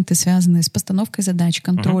инструменты, связанные с постановкой задач,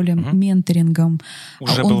 контролем, менторингом,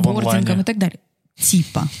 онбордингом и так далее,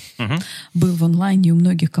 был в онлайне у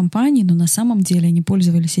многих компаний, но на самом деле они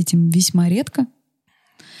пользовались этим весьма редко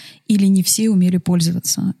или не все умели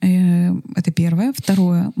пользоваться. Это первое.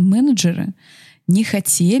 Второе. Менеджеры не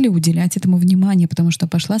хотели уделять этому внимание, потому что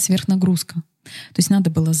пошла сверхнагрузка. То есть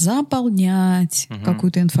надо было заполнять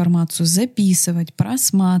какую-то информацию, записывать,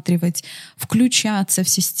 просматривать, включаться в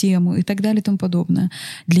систему и так далее и тому подобное.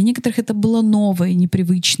 Для некоторых это было новое,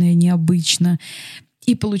 непривычное, необычно.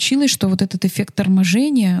 И получилось, что вот этот эффект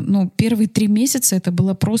торможения, первые 3 месяца это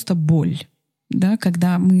была просто боль. Да,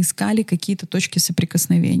 когда мы искали какие-то точки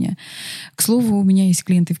соприкосновения. К слову, у меня есть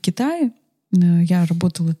клиенты в Китае. Я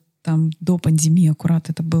работала там до пандемии, аккурат,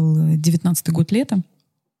 это был 19-й год лета,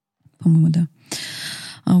 по-моему, да.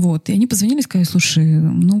 Вот. И они позвонили и сказали: слушай,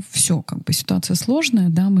 все, ситуация сложная,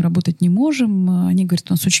 да, мы работать не можем. Они говорят: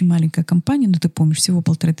 у нас очень маленькая компания, ты помнишь, всего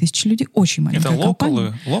 1500 людей, очень маленькая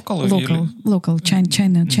компания. Это Local,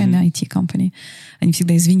 China IT company. Они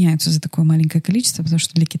всегда извиняются за такое маленькое количество, потому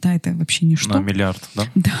что для Китая это вообще ничто. На миллиард, да?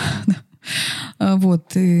 Да.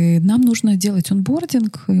 Вот. И нам нужно делать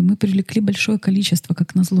онбординг, и мы привлекли большое количество,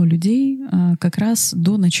 как назло, людей как раз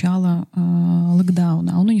до начала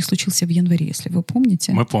локдауна. Он у них случился в январе, если вы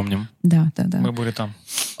помните. Мы помним. Да. Мы были там.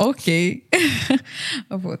 Окей.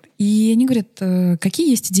 Вот. И они говорят: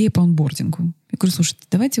 какие есть идеи по онбордингу? Я говорю: слушайте,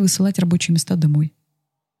 давайте высылать рабочие места домой.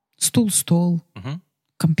 Стол,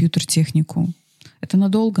 компьютер, технику. Это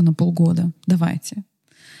надолго, на полгода.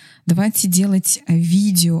 Давайте делать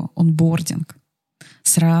видео онбординг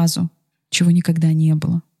сразу, чего никогда не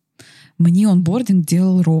было. Мне онбординг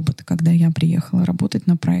делал робот, когда я приехала работать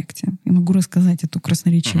на проекте. Я могу рассказать эту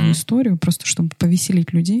красноречивую историю, просто чтобы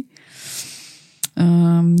повеселить людей.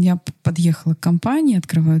 Я подъехала к компании,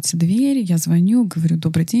 открываются двери, я звоню, говорю: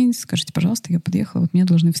 добрый день, скажите, пожалуйста, я подъехала, вот меня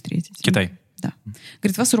должны встретить. Китай. Да.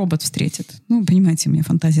 Говорит: вас робот встретит. Понимаете, у меня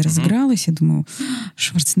фантазия разыгралась. Я думаю: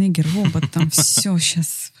 Шварценеггер, робот, там все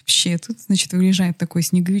сейчас вообще. Тут, значит, выезжает такой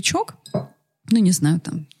снеговичок. Не знаю,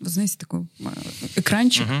 там, вы знаете, такой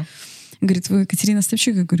экранчик. Говорит: вы Катерина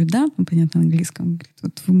Ставчук? Я говорю: да, понятно, на английском. Говорит: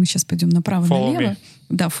 вот мы сейчас пойдем направо-налево.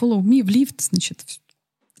 Да, follow me в лифт, значит.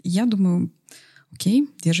 Я думаю: окей,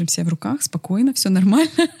 держим себя в руках, спокойно, все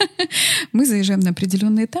нормально. Мы заезжаем на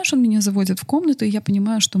определенный этаж, он меня заводит в комнату, и я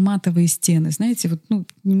понимаю, что матовые стены, знаете, вот,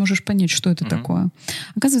 не можешь понять, что это такое.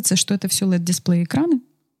 Оказывается, что это все LED-дисплей экраны.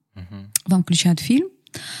 Вам включают фильм.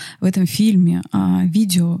 В этом фильме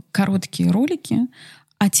видео, короткие ролики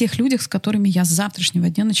о тех людях, с которыми я с завтрашнего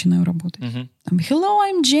дня начинаю работать. Там: hello,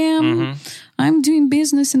 I'm Jam, I'm doing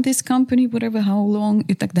business in this company, whatever, how long,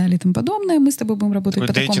 и так далее, и тому подобное. Мы с тобой будем работать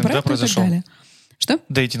по такому проекту, и так далее. Что?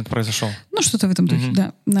 Дейтинг произошел. Что-то в этом духе,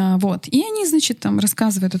 да. Вот. И они, значит, там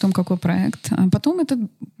рассказывают о том, какой проект. А потом этот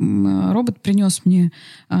робот принес мне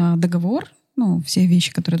договор, все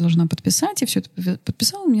вещи, которые я должна подписать. Я все это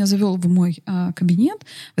подписала, меня завел в мой кабинет.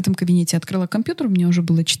 В этом кабинете открыла компьютер, у меня уже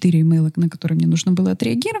было 4 имейла, на которые мне нужно было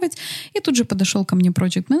отреагировать. И тут же подошел ко мне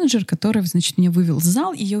проект-менеджер, который, значит, меня вывел в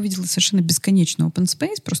зал, и я увидела совершенно бесконечный open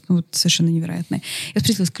space, просто совершенно невероятный. Я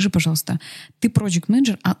спросила: скажи, пожалуйста, ты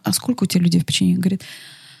проект-менеджер, а сколько у тебя людей в подчинении? Говорит: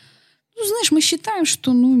 знаешь, мы считаем,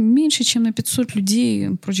 что меньше, чем на 500 людей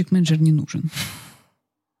проект-менеджер не нужен.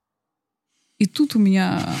 И тут у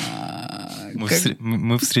меня...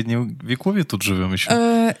 Мы в средневековье тут живем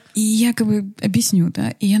еще. И я объясню,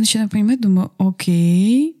 да. И я начинаю понимать, думаю: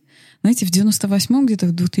 окей. Знаете, в 98-м, где-то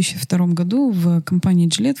в 2002 году в компании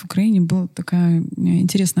Gillette в Украине была такая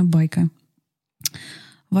интересная байка.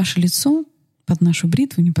 Ваше лицо под нашу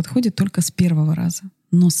бритву не подходит только с первого раза,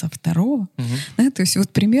 но со второго. Да, то есть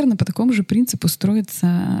вот примерно по такому же принципу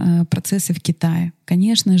строятся процессы в Китае.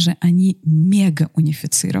 Конечно же, они мега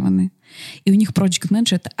унифицированы. И у них Project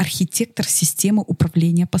Manager — это архитектор системы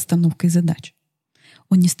управления постановкой задач.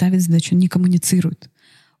 Он не ставит задачу, он не коммуницирует.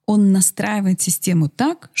 Он настраивает систему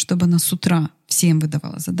так, чтобы она с утра всем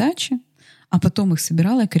выдавала задачи, а потом их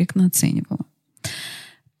собирала и корректно оценивала.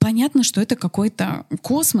 Понятно, что это какой-то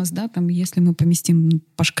космос, да, там, если мы поместим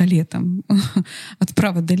по шкале там, от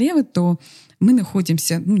права до лева, то мы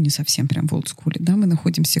находимся, не совсем прям в олдскуле, да, мы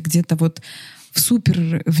находимся где-то вот в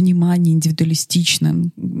супер внимании,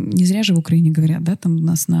 индивидуалистичном. Не зря же в Украине говорят, да, там у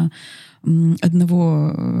нас на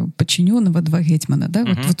одного подчиненного 2 гетьмана, да,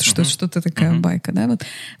 вот что-то такая байка, да,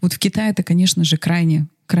 вот в Китае это, конечно же, крайне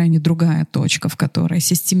другая точка, в которой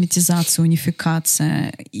систематизация,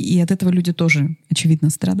 унификация, и от этого люди тоже, очевидно,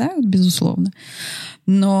 страдают, безусловно.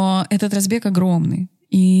 Но этот разбег огромный.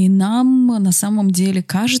 И нам на самом деле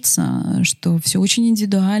кажется, что все очень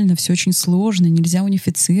индивидуально, все очень сложно, нельзя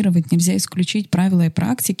унифицировать, нельзя исключить правила и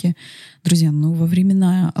практики. Друзья, во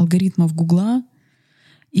времена алгоритмов Гугла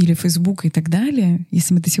или Фейсбука и так далее,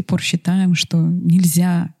 если мы до сих пор считаем, что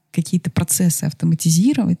нельзя какие-то процессы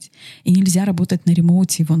автоматизировать, и нельзя работать на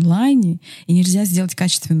ремоуте и в онлайне, и нельзя сделать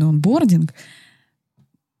качественный онбординг,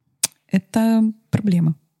 это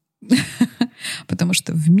проблема. Потому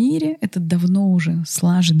что в мире это давно уже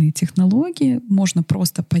слаженные технологии. Можно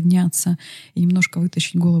просто подняться и немножко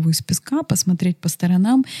вытащить голову из песка, посмотреть по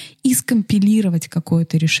сторонам и скомпилировать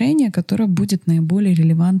какое-то решение, которое будет наиболее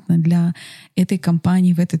релевантно для этой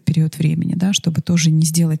компании в этот период времени, да, чтобы тоже не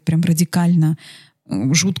сделать прям радикально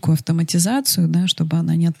жуткую автоматизацию, да, чтобы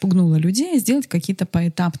она не отпугнула людей, а сделать какие-то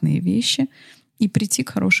поэтапные вещи и прийти к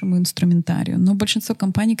хорошему инструментарию. Но большинство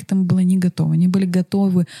компаний к этому было не готово. Они были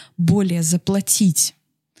готовы более заплатить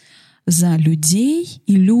за людей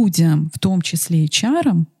и людям, в том числе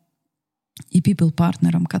HR-ам и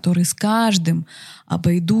people-партнерам, которые с каждым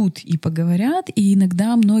обойдут и поговорят. И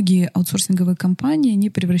иногда многие аутсорсинговые компании, они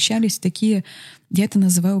превращались в такие, я это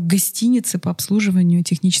называю, гостиницы по обслуживанию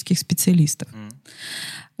технических специалистов.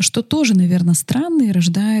 Что тоже, наверное, странно и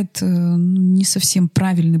рождает не совсем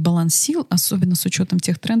правильный баланс сил, особенно с учетом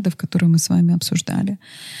тех трендов, которые мы с вами обсуждали.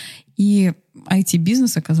 И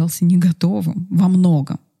IT-бизнес оказался не готовым во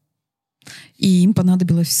многом. И им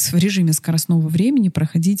понадобилось в режиме скоростного времени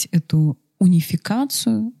проходить эту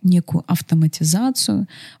унификацию, некую автоматизацию,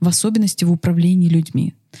 в особенности в управлении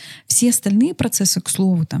людьми. Все остальные процессы, к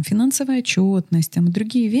слову, там, финансовая отчетность и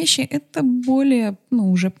другие вещи, это более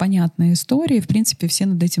уже понятная история. В принципе, все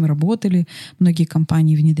над этим работали. Многие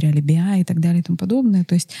компании внедряли BI и так далее и тому подобное.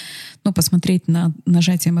 То есть посмотреть на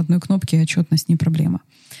нажатием одной кнопки отчетность не проблема.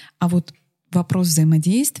 А вот вопрос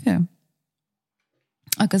взаимодействия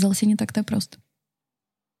оказался не так-то прост.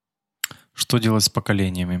 Что делать с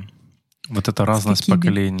поколениями? Вот эта разность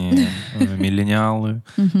поколений, миллениалы,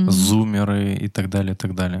 зумеры и так далее,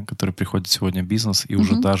 которые приходят сегодня в бизнес и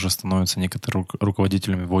уже даже становятся некоторыми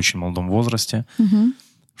руководителями в очень молодом возрасте.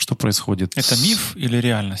 Что происходит? Это миф или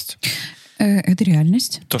реальность? Это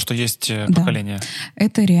реальность. То, что есть поколение. Да.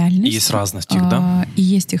 Это реальность. И есть разность их, да? И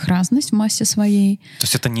есть их разность в массе своей. То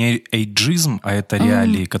есть это не эйджизм, а это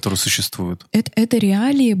реалии, которые существуют? Это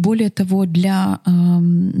реалии, более того, для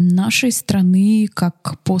нашей страны,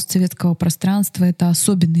 как постсоветского пространства, это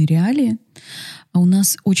особенные реалии. У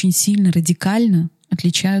нас очень сильно, радикально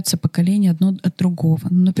отличаются поколения одно от другого.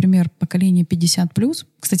 Например, поколение 50+.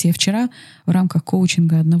 Кстати, я вчера в рамках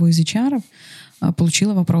коучинга одного из HR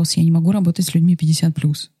получила вопрос: я не могу работать с людьми 50+.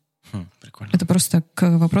 Прикольно. Это просто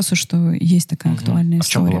к вопросу, что есть такая актуальная история. А в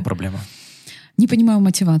чем была проблема? Не понимаю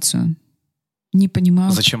мотивацию. Не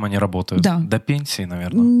понимаю... Зачем они работают? Да. До пенсии,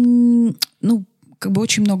 наверное?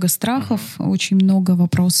 Очень много страхов, очень много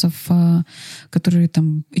вопросов, которые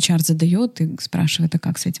там HR задает и спрашивает, а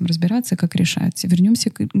как с этим разбираться, как решать.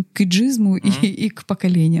 Вернемся к эйджизму и к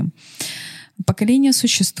поколениям. Поколения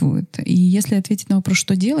существуют. И если ответить на вопрос,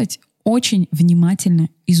 что делать, очень внимательно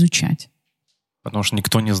изучать. Потому что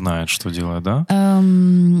никто не знает, что делать, да?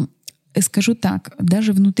 Скажу так,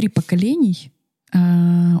 даже внутри поколений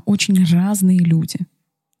очень разные люди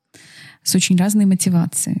с очень разной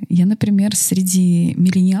мотивацией. Я, например, среди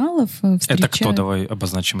миллениалов встречаю... Это кто? Давай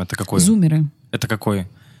обозначим. Это какой? Зумеры. Это какой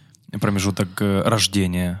промежуток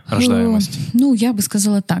рождения, рождаемости? Я бы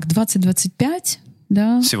сказала так, 20-25,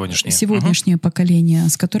 да, сегодняшнее поколение,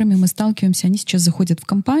 с которыми мы сталкиваемся, они сейчас заходят в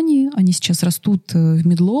компании, они сейчас растут в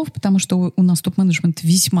мидлов, потому что у нас топ-менеджмент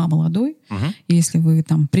весьма молодой. И если вы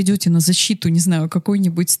там придете на защиту, не знаю,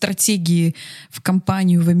 какой-нибудь стратегии в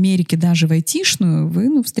компанию в Америке, даже в айтишную,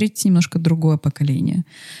 вы встретите немножко другое поколение.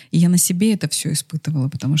 И я на себе это все испытывала,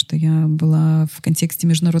 потому что я была в контексте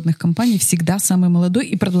международных компаний всегда самой молодой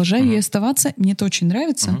и продолжаю ей оставаться. Мне это очень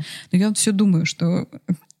нравится, но я все думаю, что...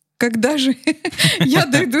 Когда же я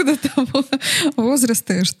дойду до того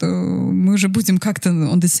возраста, что мы уже будем как-то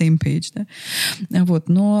on the same page, да?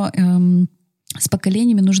 Но с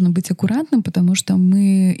поколениями нужно быть аккуратным, потому что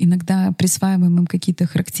мы иногда присваиваем им какие-то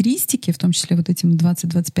характеристики, в том числе вот этим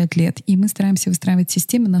 20-25 лет, и мы стараемся выстраивать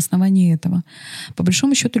системы на основании этого. По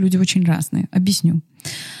большому счету люди очень разные. Объясню.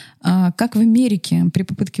 Как в Америке при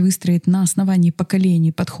попытке выстроить на основании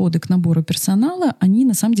поколений подходы к набору персонала, они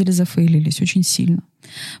на самом деле зафейлились очень сильно.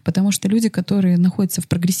 Потому что люди, которые находятся в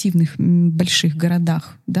прогрессивных больших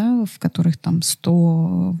городах, да, в которых там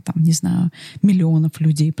 100, миллионов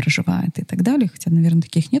людей проживает и так далее, хотя, наверное,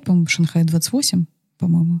 таких нет, по-моему, в Шанхае 28,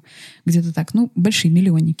 по-моему, где-то так, большие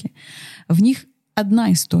миллионники. В них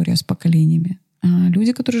одна история с поколениями. А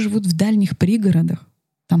люди, которые живут в дальних пригородах,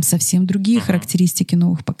 там совсем другие характеристики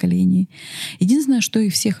новых поколений. Единственное, что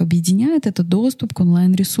их всех объединяет, это доступ к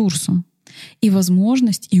онлайн-ресурсу. И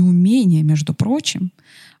возможность, и умение, между прочим,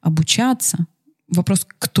 обучаться. Вопрос,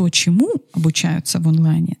 кто чему обучаются в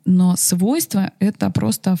онлайне, но свойство это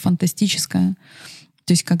просто фантастическое.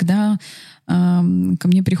 То есть, когда ко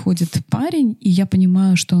мне приходит парень, и я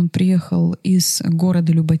понимаю, что он приехал из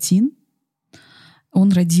города Люботин,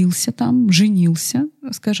 Он родился там, женился,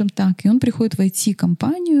 скажем так, и он приходит в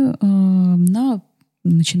IT-компанию на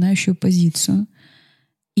начинающую позицию.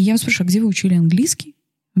 И я его спрашиваю, а где вы учили английский?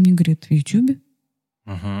 Он мне говорит, в YouTube.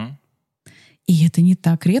 Угу. И это не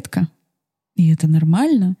так редко, и это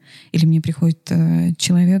нормально. Или мне приходит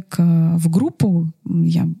человек в группу,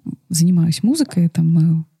 я занимаюсь музыкой, это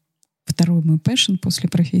второй мой пэшн после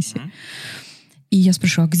профессии. И я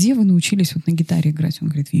спрашиваю, а где вы научились вот на гитаре играть? Он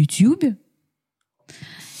говорит, в YouTube.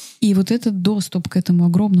 И вот этот доступ к этому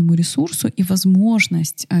огромному ресурсу и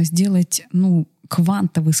возможность сделать,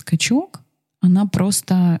 квантовый скачок, она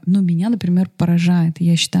просто, меня, например, поражает.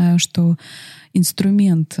 Я считаю, что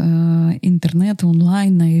инструмент интернета,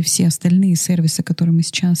 онлайна и все остальные сервисы, которые мы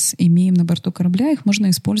сейчас имеем на борту корабля, их можно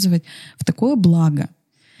использовать в такое благо.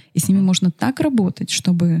 И с ними можно так работать,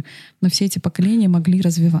 чтобы все эти поколения могли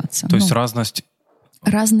развиваться. То есть разность...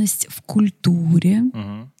 Разность в культуре,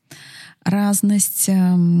 разность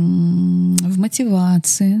в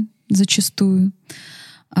мотивации зачастую,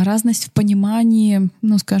 разность в понимании,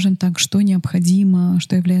 скажем так, что необходимо,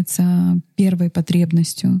 что является первой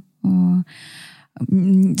потребностью.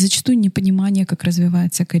 Зачастую непонимание, как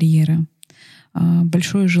развивается карьера.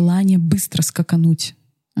 Большое желание быстро скакануть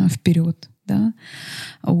вперед. Да,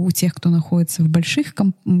 у тех, кто находится в больших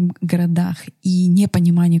городах, и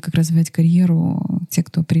непонимание, как развивать карьеру, те,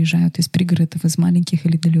 кто приезжают из пригородов, из маленьких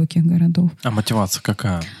или далеких городов. А мотивация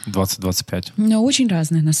какая? 20-25? Очень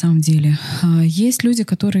разная на самом деле. Есть люди,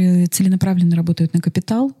 которые целенаправленно работают на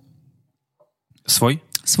капитал. Свой?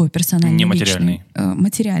 Свой, персональный, не материальный. Личный.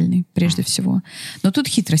 Материальный, прежде всего. Но тут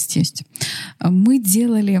хитрость есть. Мы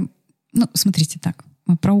делали... смотрите так,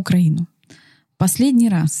 про Украину. Последний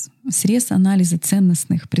раз срез анализа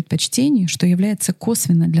ценностных предпочтений, что является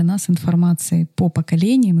косвенно для нас информацией по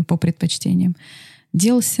поколениям и по предпочтениям,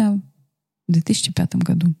 делался в 2005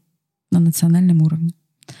 году на национальном уровне.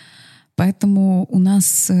 Поэтому у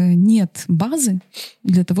нас нет базы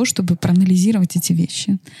для того, чтобы проанализировать эти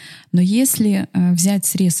вещи. Но если взять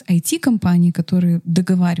срез IT-компаний, которые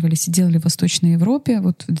договаривались и делали в Восточной Европе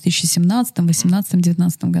вот в 2017, 2018,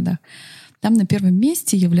 2019 годах, там на первом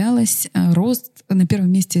месте являлось на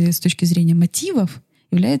первом месте с точки зрения мотивов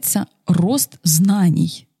является рост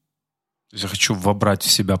знаний. То есть я хочу вобрать в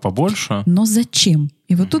себя побольше. Но зачем?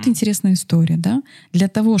 И вот тут интересная история, да? Для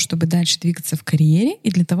того, чтобы дальше двигаться в карьере и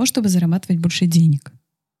для того, чтобы зарабатывать больше денег.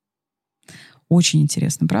 Очень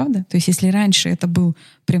интересно, правда? То есть если раньше это был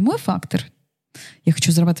прямой фактор, я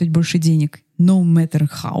хочу зарабатывать больше денег, no matter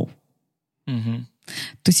how,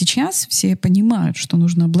 то сейчас все понимают, что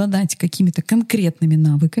нужно обладать какими-то конкретными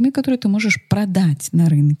навыками, которые ты можешь продать на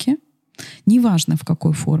рынке, неважно в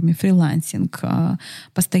какой форме, фрилансинг,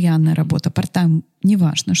 постоянная работа, part-time,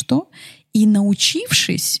 неважно что. И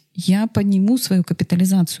научившись, я подниму свою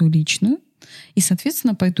капитализацию личную и,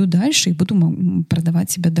 соответственно, пойду дальше и буду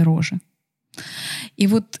продавать себя дороже. И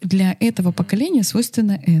вот для этого поколения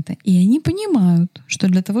свойственно это. И они понимают, что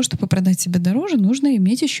для того, чтобы продать себя дороже, нужно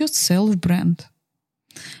иметь еще self-бренд.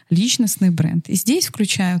 Личностный бренд. И здесь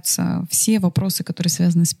включаются все вопросы, которые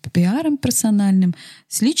связаны с пиаром персональным,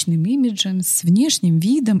 с личным имиджем, с внешним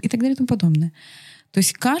видом и так далее и тому подобное. То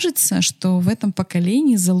есть кажется, что в этом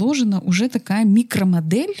поколении заложена уже такая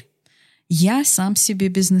микромодель «я сам себе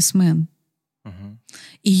бизнесмен».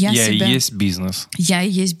 И я и есть бизнес. Я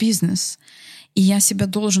и есть бизнес. И я себя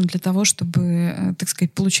должен для того, чтобы, так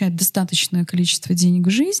сказать, получать достаточное количество денег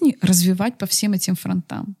в жизни, развивать по всем этим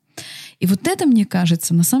фронтам. И вот это, мне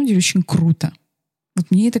кажется, на самом деле очень круто.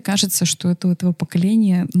 Вот мне это кажется, что это у этого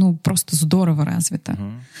поколения просто здорово развито.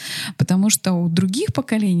 Потому что у других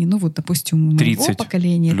поколений, допустим, у моего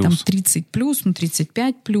поколения, там 30+,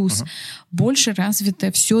 35+, больше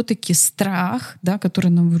развито все-таки страх, да,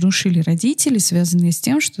 который нам внушили родители, связанный с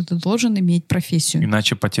тем, что ты должен иметь профессию.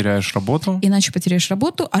 Иначе потеряешь работу.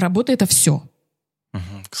 А работа — это все.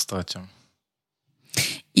 Кстати.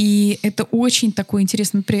 И это очень такое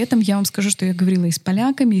интересно. При этом я вам скажу, что я говорила и с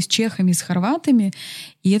поляками, и с чехами, и с хорватами.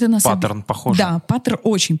 И это паттерн похожий. Да, паттерн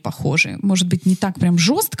очень похожий. Может быть, не так прям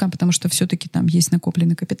жестко, потому что все-таки там есть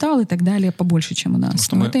накопленный капитал и так далее, побольше, чем у нас.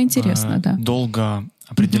 Но это интересно, да. Долго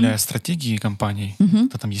определяя стратегии компаний,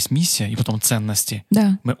 там есть миссия и потом ценности,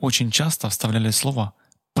 мы очень часто вставляли слово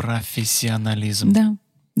 «профессионализм».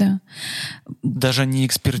 Да. Даже не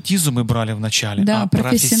экспертизу мы брали в начале, а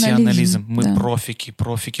профессионализм. Мы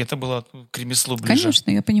профики. Это было к ремеслу ближе.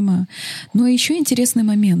 Конечно, я понимаю. Но еще интересный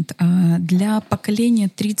момент. Для поколения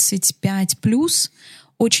 35+,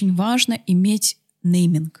 очень важно иметь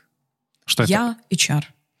нейминг. Что это? Я HR,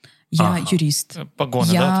 я юрист.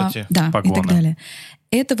 Погоны, эти? Да, погоны. И так далее.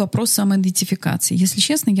 Это вопрос самоидентификации. Если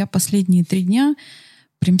честно, я последние 3 дня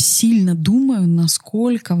прям сильно думаю,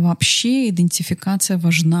 насколько вообще идентификация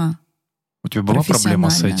важна. У тебя была проблема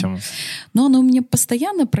с этим? Но она у меня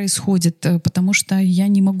постоянно происходит, потому что я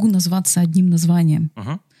не могу назваться одним названием.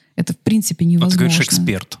 Угу. Это, в принципе, невозможно. Ты говоришь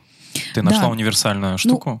эксперт. Ты нашла универсальную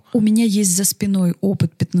штуку? У меня есть за спиной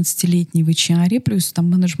опыт 15-летний в HR, плюс там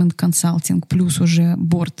менеджмент-консалтинг, плюс уже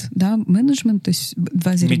борд, да, менеджмент, то есть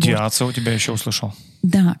advisory board. Медиация у тебя еще услышал.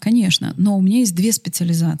 Да, конечно. Но у меня есть 2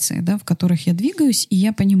 специализации, да, в которых я двигаюсь, и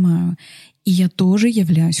я понимаю. И я тоже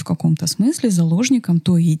являюсь в каком-то смысле заложником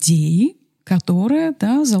той идеи, которая,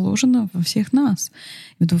 да, заложена во всех нас.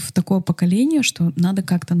 В такое поколение, что надо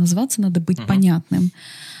как-то назваться, надо быть понятным.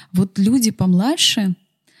 Вот люди помладше,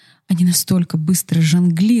 они настолько быстро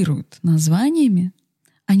жонглируют названиями,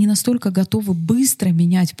 они настолько готовы быстро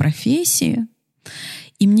менять профессии.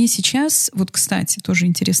 И мне сейчас, вот, кстати, тоже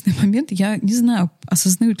интересный момент, я не знаю,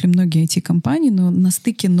 осознают ли многие IT-компании, но на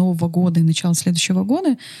стыке Нового года и начала следующего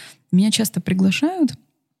года меня часто приглашают,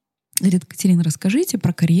 говорят: Катерина, расскажите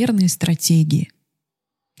про карьерные стратегии.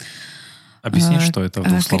 Объясни, что это в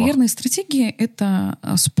 2 словах. Карьерные стратегии — это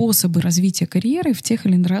способы развития карьеры в тех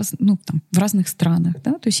или иных в разных странах.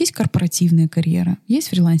 Да? То есть есть корпоративная карьера, есть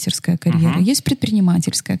фрилансерская карьера, есть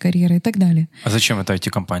предпринимательская карьера и так далее. А зачем это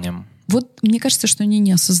IT-компаниям? Вот мне кажется, что они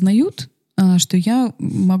не осознают, что я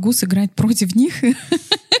могу сыграть против них.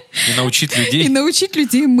 И научить людей. И научить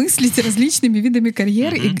людей мыслить различными видами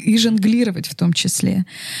карьеры и жонглировать в том числе.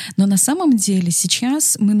 Но на самом деле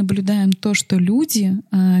сейчас мы наблюдаем то, что люди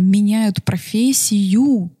меняют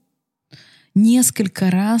профессию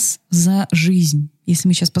несколько раз за жизнь. Если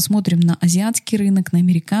мы сейчас посмотрим на азиатский рынок, на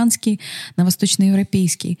американский, на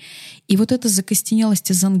восточноевропейский. И вот эта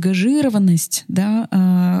закостенелость и заангажированность,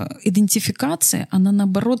 да, идентификация, она,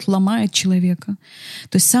 наоборот, ломает человека.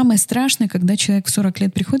 То есть самое страшное, когда человек в 40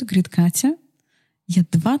 лет приходит и говорит: Катя, я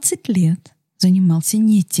 20 лет занимался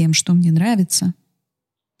не тем, что мне нравится.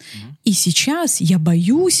 И сейчас я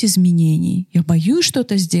боюсь изменений, я боюсь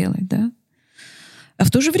что-то сделать, да. А в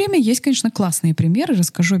то же время есть, конечно, классные примеры.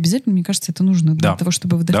 Расскажу обязательно. Мне кажется, это нужно для того,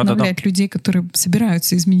 чтобы вдохновлять людей, которые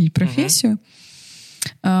собираются изменить профессию.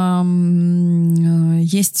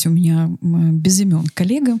 Есть у меня без имен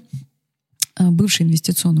коллега, бывший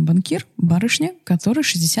инвестиционный банкир, барышня, которой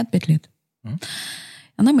 65 лет.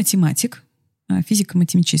 Она математик.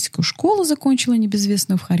 Физико-математическую школу закончила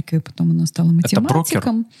небезвестную в Харькове, потом она стала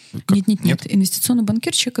математиком. Это брокер? Нет. Инвестиционный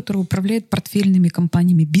банкир — человек, который управляет портфельными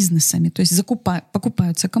компаниями, бизнесами. То есть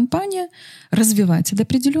покупается компания, развивается до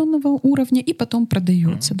определенного уровня и потом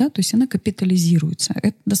продается. Да? То есть она капитализируется.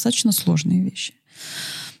 Это достаточно сложные вещи.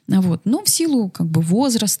 Вот. Но в силу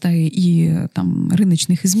возраста и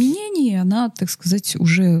рыночных изменений она, так сказать,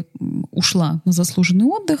 уже ушла на заслуженный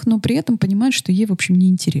отдых, но при этом понимает, что ей, в общем,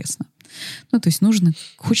 неинтересно. То есть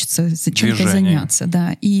хочется чем-то заняться.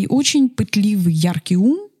 Да. И очень пытливый, яркий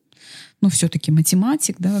ум, но все-таки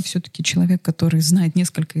математик, да, все-таки человек, который знает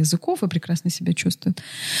несколько языков и прекрасно себя чувствует.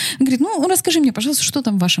 Он говорит: расскажи мне, пожалуйста, что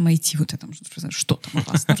там в вашем IT, что там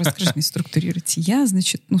у вас, расскажи мне, структурируйте. Я,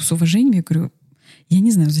 с уважением, я говорю: я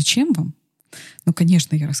не знаю, зачем вам.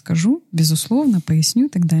 Конечно, я расскажу, безусловно, поясню и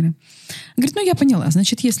так далее. Он говорит: я поняла.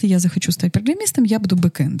 Значит, если я захочу стать программистом, я буду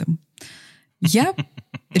бэкэндом. Я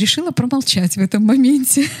решила промолчать в этом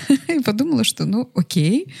моменте и подумала, что,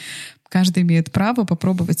 окей, каждый имеет право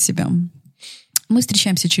попробовать себя. Мы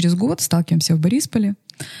встречаемся через год, сталкиваемся в Борисполе.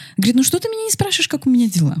 Говорит: что ты меня не спрашиваешь, как у меня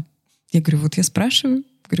дела? Я говорю: я спрашиваю.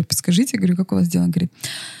 Говорю: подскажите, как у вас дела? Он говорит: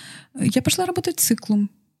 я пошла работать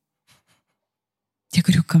циклом. Я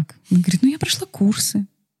говорю: как? Он говорит: я прошла курсы.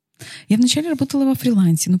 Я вначале работала во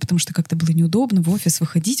фрилансе, потому что как-то было неудобно в офис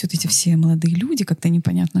выходить, вот эти все молодые люди, как-то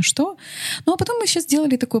непонятно что. А потом мы сейчас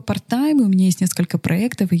сделали такой парт-тайм, и у меня есть несколько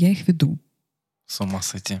проектов, и я их веду. С ума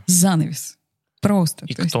сойти. Занавес. Просто.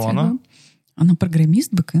 И кто она? Она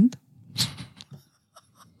программист, бэкэнд.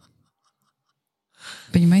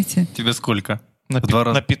 Понимаете? Тебе сколько? На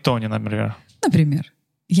питоне, например. Например.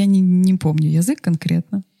 Я не помню язык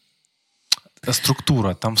конкретно.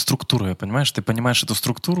 Структура, понимаешь? Ты понимаешь эту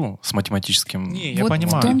структуру с математическим... Не, я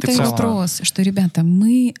понимаю. В том-то и вопрос, что, ребята,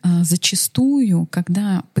 мы зачастую,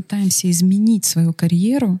 когда пытаемся изменить свою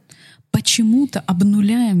карьеру, почему-то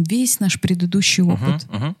обнуляем весь наш предыдущий опыт.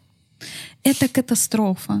 Это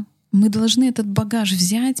катастрофа. Мы должны этот багаж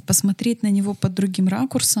взять, посмотреть на него под другим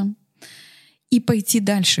ракурсом и пойти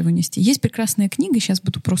дальше его нести. Есть прекрасная книга, сейчас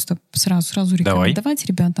буду просто сразу рекомендовать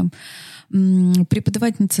ребятам.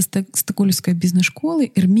 Преподавательница Стокгольмской бизнес-школы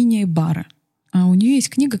Эрминия Бара. А у нее есть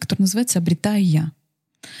книга, которая называется «Обретая я».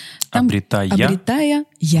 «Обретая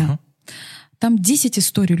я». Там 10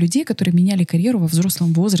 историй людей, которые меняли карьеру во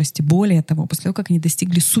взрослом возрасте. Более того, после того, как они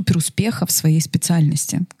достигли суперуспеха в своей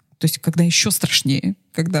специальности. То есть когда еще страшнее,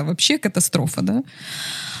 когда вообще катастрофа, да?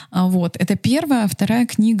 Вот. Это первая. Вторая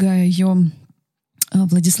книга, ее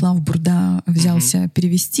Владислав Бурда взялся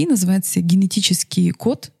перевести, называется «Генетический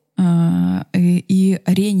код». И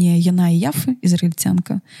Рения Яна и Яффе,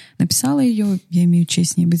 израильтянка, написала ее, я имею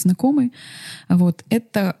честь с ней быть знакомой. Вот.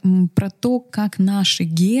 Это про то, как наши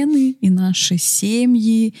гены и наши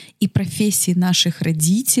семьи и профессии наших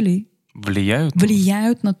родителей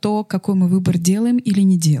влияют на то, какой мы выбор делаем или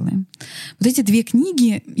не делаем. Вот эти две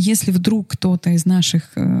книги, если вдруг кто-то из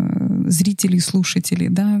наших зрителей, слушателей,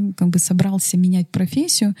 да, как бы собрался менять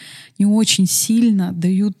профессию, не очень сильно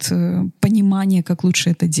дают понимание, как лучше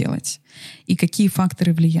это делать и какие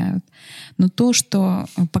факторы влияют. Но то, что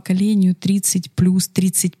поколению 30+,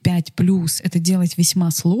 35+, это делать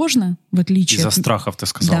весьма сложно, в отличие из-за от... страхов, ты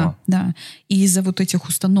сказала. Да. И из-за вот этих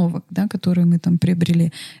установок, да, которые мы там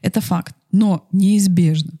приобрели. Это факт. Но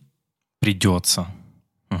неизбежно. Придется.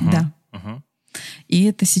 Да. И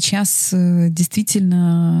это сейчас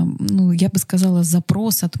действительно, я бы сказала,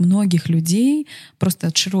 запрос от многих людей, просто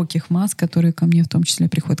от широких масс, которые ко мне в том числе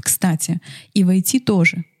приходят. Кстати, и в IT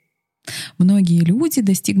тоже. Многие люди,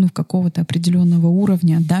 достигнув какого-то определенного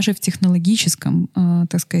уровня, даже в технологическом,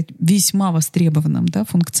 так сказать, весьма востребованном, да,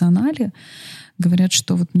 функционале, говорят,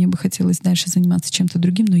 что вот мне бы хотелось дальше заниматься чем-то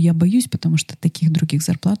другим, но я боюсь, потому что таких других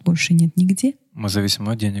зарплат больше нет нигде. Мы зависим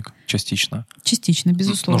от денег, частично. Частично,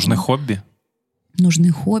 безусловно. Нужны хобби. Нужны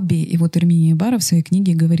хобби. И вот Эрминия Бара в своей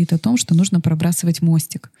книге говорит о том, что нужно пробрасывать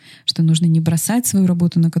мостик, что нужно не бросать свою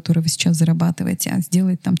работу, на которой вы сейчас зарабатываете, а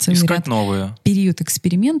сделать там целый ряд период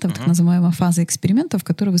экспериментов, так называемая фаза экспериментов, в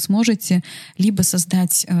которой вы сможете либо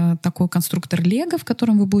создать такой конструктор Лего, в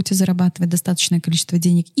котором вы будете зарабатывать достаточное количество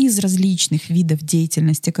денег из различных видов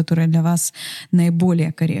деятельности, которая для вас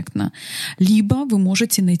наиболее корректна, либо вы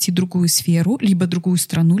можете найти другую сферу, либо другую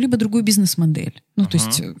страну, либо другую бизнес-модель. То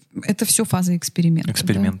есть это все фаза эксперимента.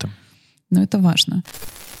 Эксперименты. Да? Но это важно.